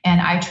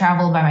and I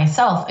travel by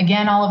myself,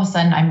 again, all of a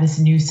sudden I'm this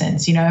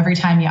nuisance. Every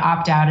time you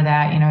opt out of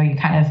that,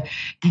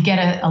 you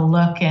get a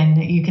look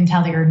and you can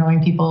tell that you're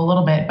annoying people a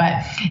little bit.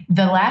 But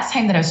the last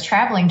time that I was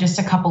traveling just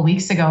a couple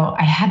weeks ago,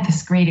 I had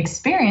this great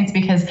experience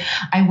because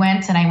I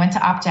went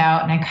to opt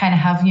out and I kind of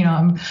have,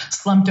 I'm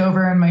slumped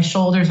over and my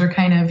shoulders are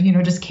kind of,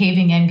 just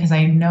caving in because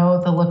I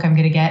know the look I'm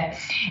going to get.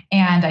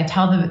 And I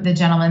tell the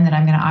gentleman that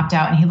I'm going to opt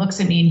out and he looks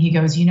at me and he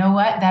goes, you know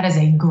what? That is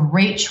a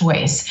great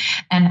choice.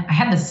 And I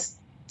had this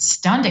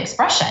stunned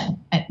expression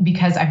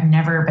because I've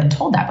never been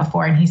told that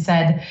before. And he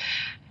said,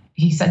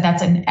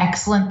 that's an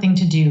excellent thing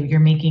to do.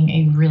 You're making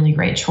a really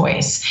great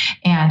choice.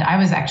 And I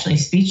was actually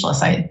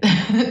speechless.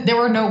 There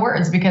were no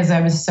words because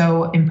I was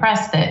so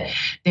impressed that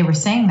they were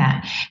saying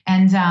that.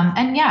 And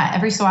yeah,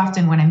 every so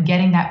often when I'm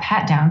getting that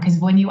pat down, because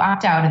when you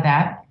opt out of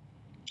that,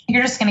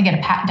 you're just going to get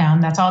a pat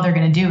down. That's all they're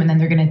going to do. And then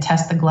they're going to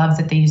test the gloves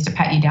that they use to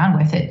pat you down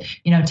with. It,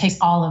 takes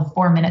all of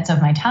 4 minutes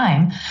of my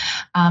time.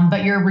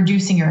 But you're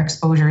reducing your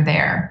exposure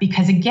there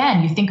because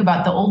again, you think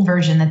about the old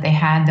version that they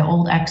had, the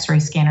old X-ray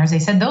scanners, they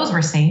said those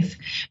were safe,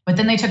 but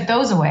then they took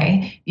those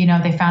away.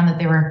 They found that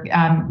they were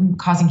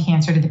causing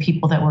cancer to the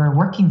people that were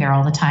working there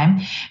all the time.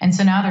 And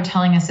so now they're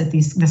telling us that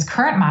this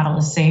current model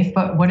is safe,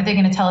 but what are they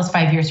going to tell us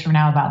 5 years from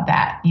now about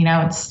that?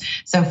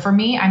 So for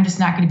me, I'm just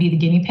not going to be the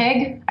guinea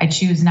pig. I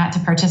choose not to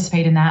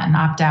participate in that and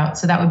opt out.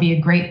 So that would be a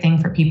great thing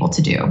for people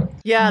to do.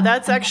 Yeah,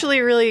 that's actually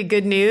really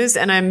good news.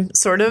 And I'm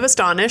sort of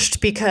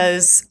astonished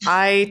because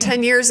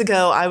 10 years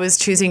ago, I was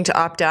choosing to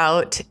opt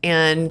out.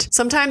 And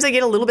sometimes I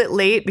get a little bit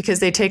late because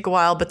they take a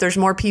while, but there's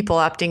more people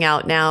opting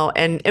out now.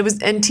 And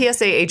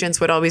TSA agents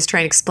would always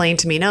try and explain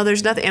to me, no,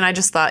 there's nothing. And I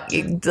just thought,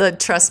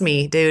 trust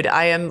me, dude,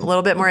 I am a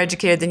little bit more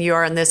educated than you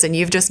are on this. And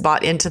you've just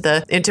bought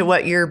into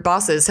what your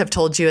bosses have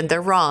told you and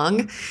they're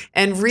wrong.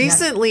 And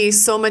recently,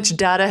 so much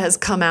data has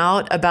come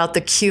out about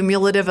the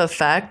cumulative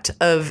effect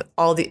of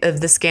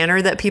the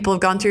scanner that people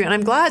have gone through. And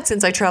I'm glad,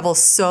 since I travel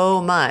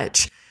so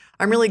much,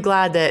 I'm really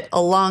glad that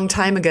a long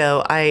time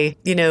ago I,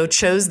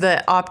 chose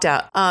the opt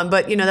out.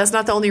 But that's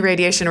not the only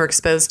radiation we're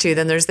exposed to.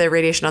 Then there's the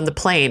radiation on the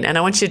plane. And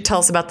I want you to tell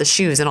us about the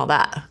shoes and all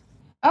that.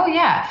 Oh,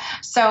 yeah.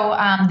 So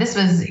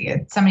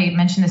somebody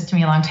mentioned this to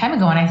me a long time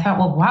ago, and I thought,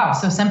 well, wow,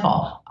 so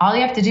simple. All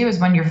you have to do is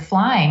when you're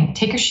flying,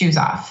 take your shoes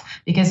off.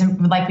 Because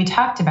like we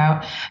talked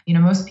about,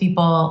 most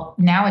people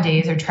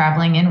nowadays are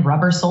traveling in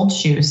rubber-soled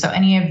shoes. So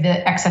any of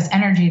the excess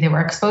energy that we're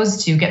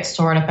exposed to gets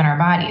stored up in our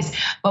bodies.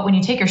 But when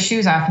you take your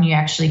shoes off and you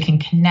actually can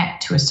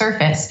connect to a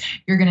surface,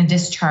 you're going to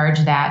discharge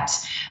that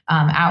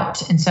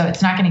out. And so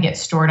it's not going to get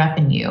stored up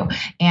in you.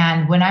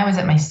 And when I was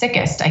at my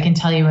sickest, I can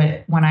tell you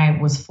when I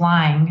was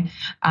flying,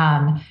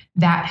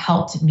 that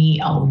helped me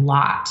a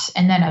lot.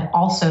 And then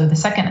also the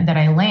second that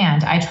I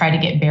land, I try to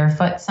get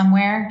barefoot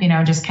somewhere,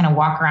 just kind of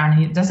walk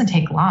around. It doesn't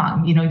take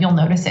long. You'll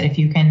notice it if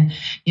you can,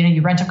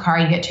 you rent a car,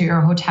 you get to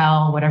your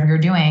hotel, whatever you're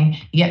doing,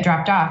 you get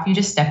dropped off, you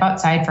just step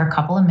outside for a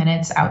couple of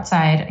minutes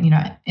outside,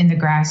 in the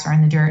grass or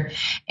in the dirt,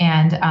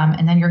 and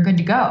then you're good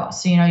to go.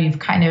 So, you've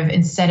kind of,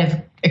 instead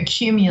of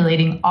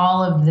accumulating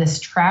all of this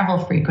travel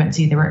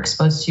frequency that we're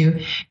exposed to,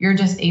 you're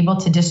just able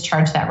to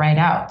discharge that right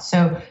out.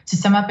 So to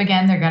sum up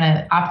again, they're going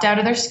to opt out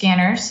of their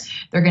scanners,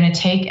 they're going to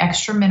take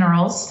extra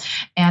minerals,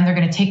 and they're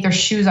going to take their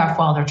shoes off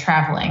while they're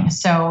traveling.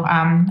 So,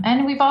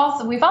 and we've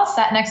all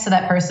sat next to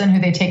that person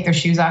who they take their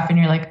shoes off and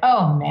you're like,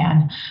 oh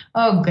man,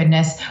 oh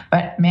goodness.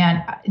 But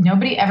man,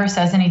 nobody ever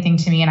says anything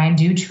to me. And I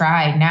do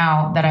try,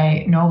 now that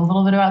I know a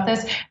little bit about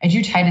this, I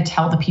do try to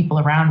tell the people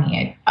around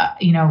me,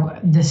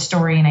 the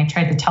story, and I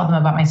try to tell them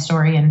about my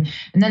story, and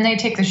then they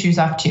take their shoes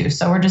off too.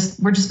 So we're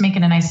just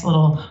making a nice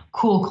little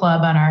cool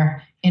club on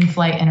our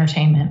in-flight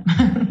entertainment.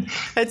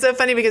 It's so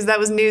funny because that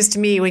was news to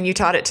me when you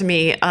taught it to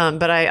me.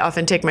 But I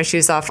often take my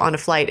shoes off on a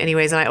flight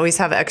anyways. And I always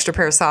have an extra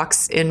pair of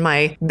socks in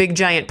my big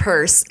giant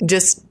purse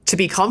just to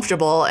be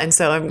comfortable. And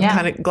so I'm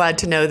kind of glad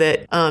to know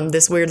that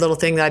this weird little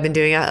thing that I've been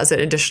doing has an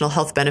additional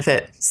health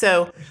benefit.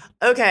 So,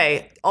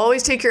 okay,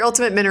 always take your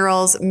Ultimate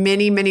Minerals.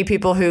 Many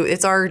people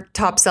it's our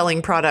top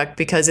selling product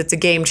because it's a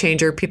game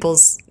changer.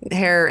 People's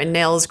hair and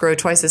nails grow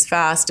twice as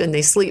fast and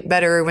they sleep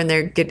better when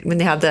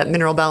they have that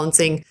mineral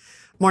balancing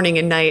morning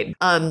and night.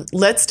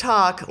 Let's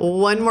talk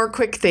one more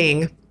quick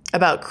thing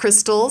about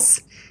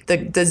crystals.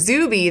 The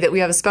Zuby that we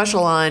have a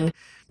special on,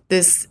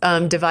 this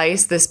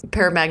device, this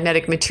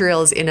paramagnetic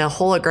material is in a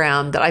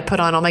hologram that I put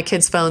on all my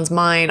kids' phones,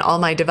 mine, all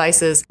my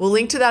devices. We'll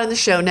link to that in the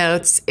show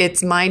notes.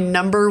 It's my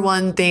number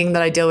one thing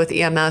that I deal with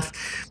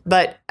EMF.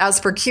 But as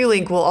for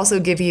Q-Link, we'll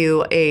also give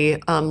you a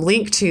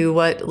link to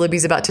what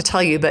Libby's about to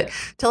tell you. But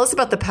tell us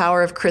about the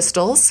power of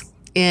crystals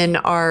in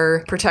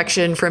our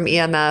protection from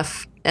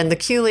EMF, and the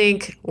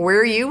Q-Link,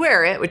 where you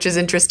wear it, which is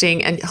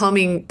interesting, and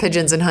homing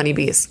pigeons and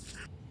honeybees.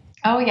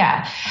 Oh,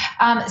 yeah.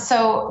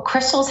 So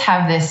crystals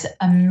have this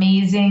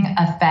amazing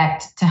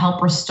effect to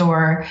help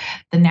restore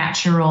the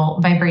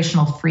natural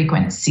vibrational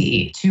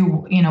frequency to,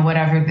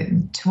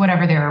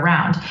 whatever they're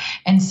around.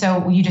 And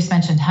so you just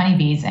mentioned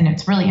honeybees, and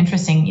it's really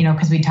interesting,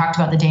 because we talked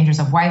about the dangers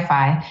of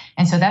Wi-Fi.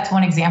 And so that's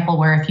one example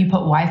where if you put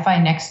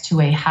Wi-Fi next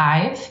to a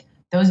hive,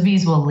 those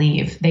bees will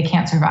leave. They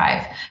can't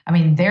survive. I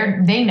mean,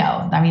 they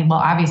know. I mean, well,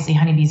 obviously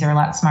honeybees are a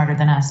lot smarter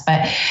than us,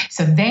 but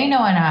so they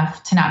know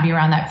enough to not be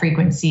around that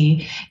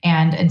frequency.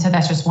 And so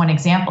that's just one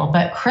example,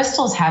 but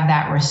crystals have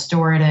that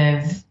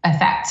restorative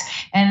effect.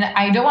 And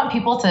I don't want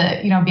people to,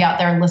 be out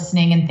there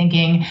listening and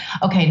thinking,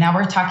 okay, now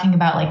we're talking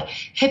about like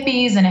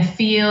hippies in a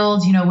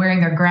field, wearing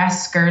their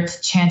grass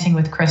skirts, chanting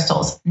with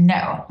crystals.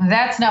 No,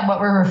 that's not what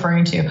we're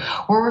referring to.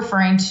 We're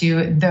referring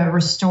to the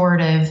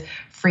restorative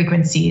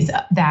frequencies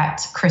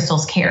that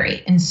crystals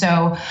carry. And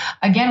so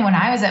again, when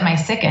I was at my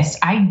sickest,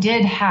 I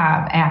did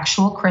have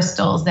actual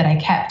crystals that I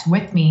kept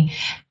with me,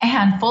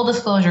 and full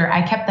disclosure,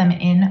 I kept them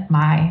in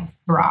my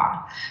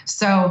bra.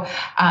 So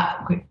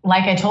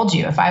like I told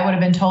you, if I would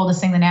have been told to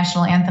sing the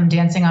national anthem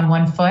dancing on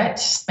one foot,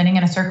 spinning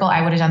in a circle,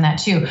 I would have done that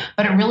too.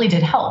 But it really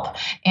did help.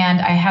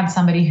 And I had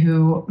somebody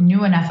who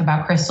knew enough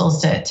about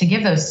crystals to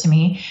give those to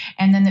me.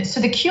 And then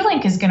so the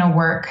Q-Link is going to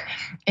work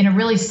in a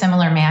really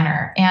similar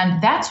manner.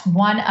 And that's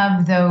one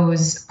of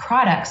those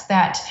products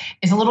that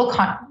is a little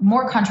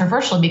more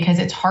controversial because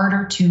it's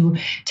harder to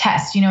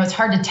test. It's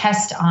hard to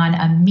test on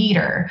a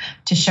meter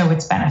to show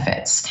its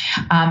benefits.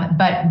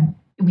 But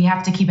we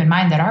have to keep in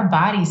mind that our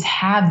bodies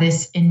have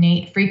this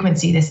innate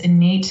frequency, this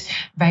innate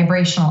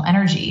vibrational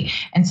energy.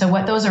 And so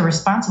what those are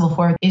responsible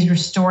for is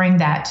restoring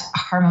that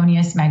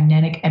harmonious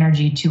magnetic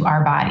energy to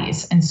our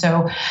bodies. And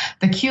so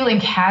the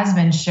Q-Link has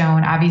been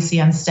shown,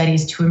 obviously, on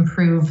studies to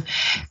improve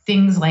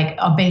things like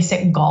a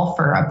basic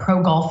golfer, a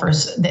pro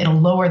golfer's, it'll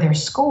lower their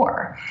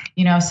score.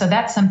 So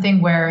that's something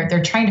where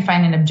they're trying to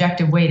find an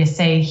objective way to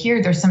say,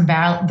 here, there's some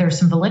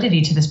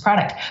validity to this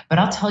product. But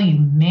I'll tell you,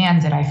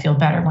 man, did I feel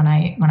better when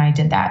I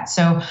did that.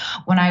 So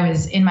when I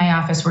was in my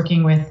office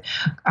working with,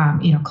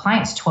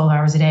 clients 12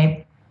 hours a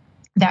day,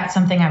 that's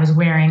something I was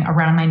wearing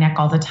around my neck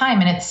all the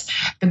time. And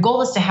the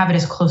goal is to have it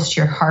as close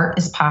to your heart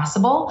as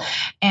possible.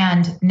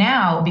 And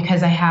now,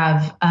 because I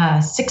have a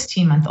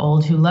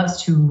 16-month-old who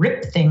loves to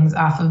rip things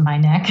off of my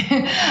neck,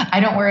 I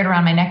don't wear it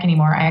around my neck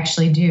anymore. I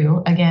actually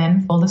do.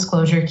 Again, full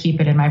disclosure,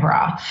 keep it in my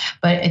bra.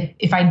 But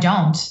if I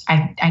don't,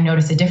 I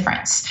notice a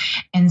difference.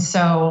 And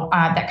so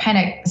that kind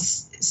of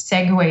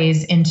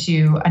segues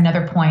into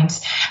another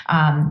point.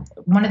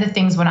 One of the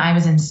things when I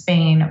was in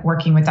Spain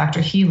working with Dr.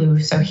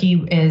 Hilu, so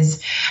he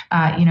is,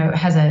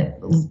 has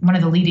one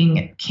of the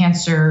leading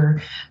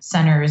cancer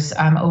centers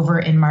over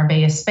in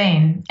Marbella,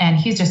 Spain, and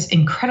he's just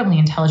incredibly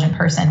intelligent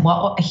person.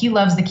 Well, he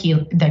loves the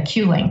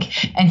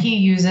Q-Link, and he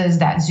uses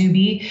that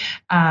Zuby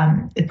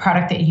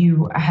product that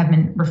you have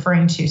been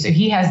referring to. So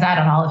he has that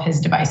on all of his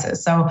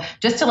devices. So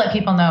just to let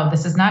people know,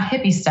 this is not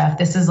hippie stuff.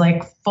 This is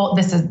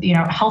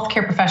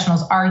healthcare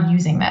professionals are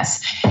using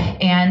this.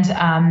 And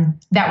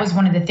that was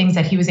one of the things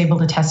that he was able able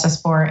to test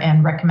us for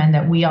and recommend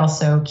that we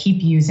also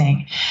keep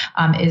using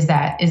is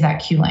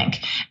that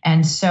Q-Link.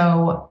 And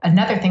so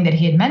another thing that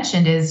he had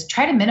mentioned is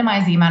try to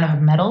minimize the amount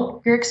of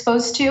metal you're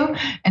exposed to.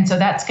 And so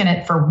that's going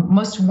to, for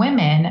most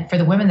women, for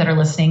the women that are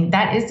listening,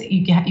 that is,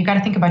 you got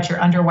to think about your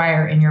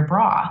underwire in your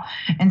bra.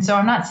 And so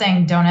I'm not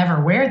saying don't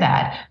ever wear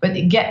that, but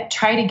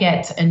try to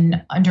get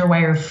an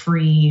underwire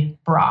free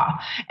bra.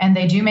 And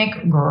they do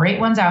make great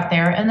ones out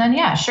there. And then,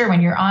 yeah, sure,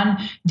 when you're on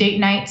date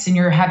nights and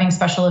you're having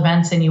special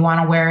events and you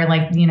want to wear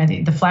like,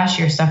 the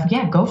flashier stuff,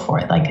 yeah, go for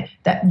it. Like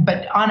that.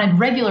 But on a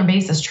regular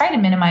basis, try to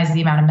minimize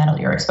the amount of metal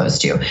you're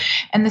exposed to.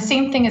 And the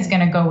same thing is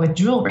going to go with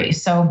jewelry.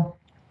 So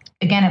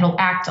again, it'll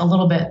act a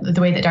little bit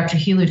the way that Dr.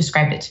 Helu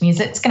described it to me is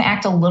it's going to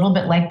act a little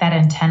bit like that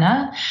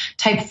antenna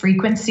type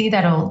frequency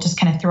that'll just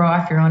kind of throw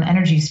off your own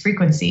energy's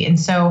frequency. And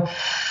so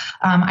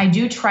I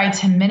do try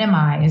to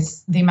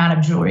minimize the amount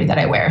of jewelry that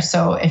I wear.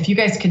 So if you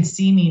guys could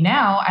see me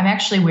now, I'm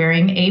actually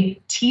wearing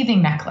a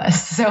teething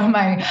necklace. So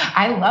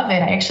I love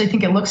it. I actually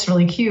think it looks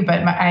really cute,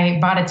 but I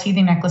bought a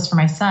teething necklace for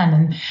my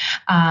son.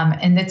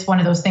 And it's one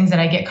of those things that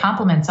I get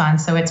compliments on.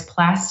 So it's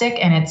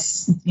plastic and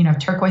it's,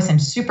 turquoise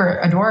and super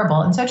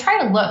adorable. And so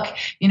try to look,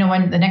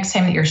 when the next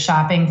time that you're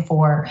shopping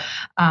for,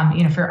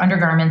 for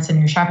undergarments and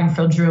you're shopping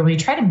for jewelry,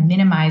 try to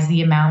minimize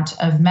the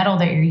amount of metal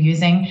that you're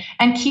using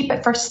and keep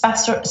it for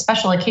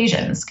special occasions.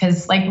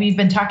 Because like we've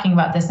been talking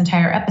about this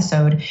entire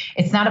episode,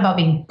 it's not about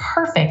being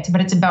perfect, but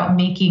it's about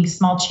making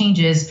small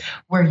changes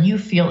where you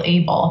feel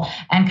able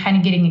and kind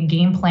of getting a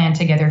game plan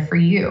together for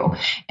you.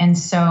 And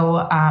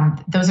so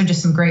those are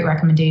just some great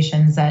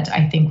recommendations that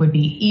I think would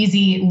be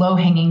easy,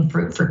 low-hanging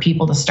fruit for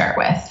people to start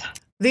with.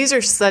 These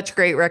are such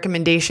great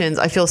recommendations.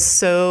 I feel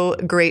so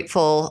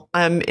grateful.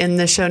 I'm in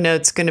the show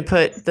notes going to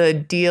put the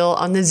deal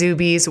on the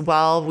Zubies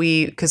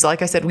because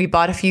like I said, we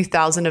bought a few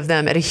thousand of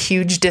them at a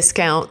huge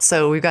discount.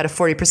 So we've got a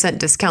 40%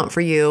 discount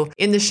for you.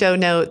 In the show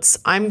notes,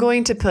 I'm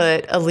going to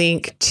put a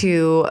link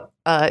to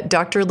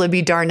Dr.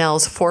 Libby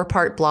Darnell's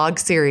 4-part blog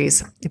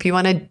series. If you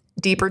want a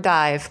deeper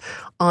dive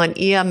on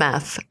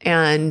EMF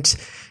and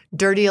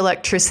dirty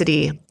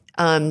electricity.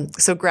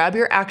 So grab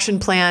your action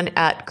plan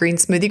at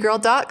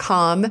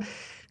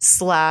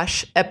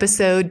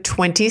greensmoothiegirl.com/episode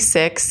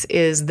 26.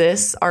 Is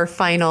this our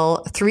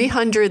final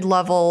 300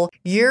 level?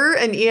 You're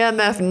an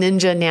EMF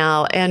ninja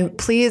now. And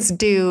please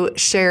do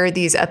share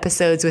these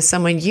episodes with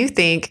someone you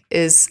think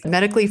is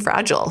medically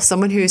fragile,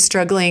 someone who's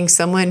struggling,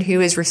 someone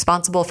who is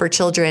responsible for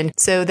children,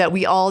 so that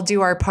we all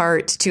do our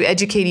part to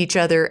educate each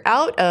other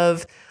out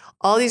of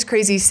all these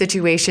crazy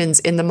situations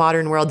in the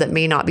modern world that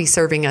may not be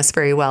serving us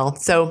very well.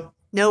 So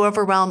no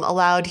overwhelm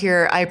allowed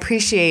here. I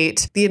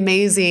appreciate the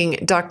amazing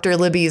Dr.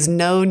 Libby's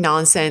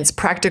no-nonsense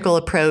practical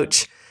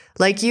approach.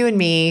 Like you and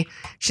me,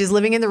 she's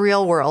living in the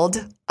real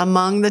world,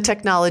 among the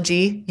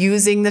technology,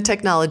 using the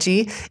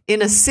technology,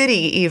 in a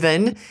city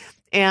even.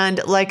 And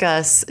like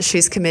us,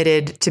 she's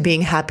committed to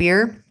being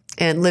happier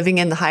and living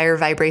in the higher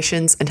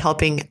vibrations and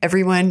helping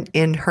everyone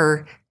in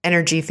her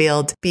energy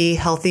field be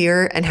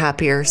healthier and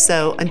happier.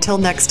 So until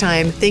next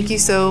time, thank you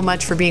so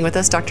much for being with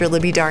us, Dr.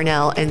 Libby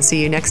Darnell, and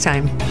see you next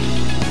time.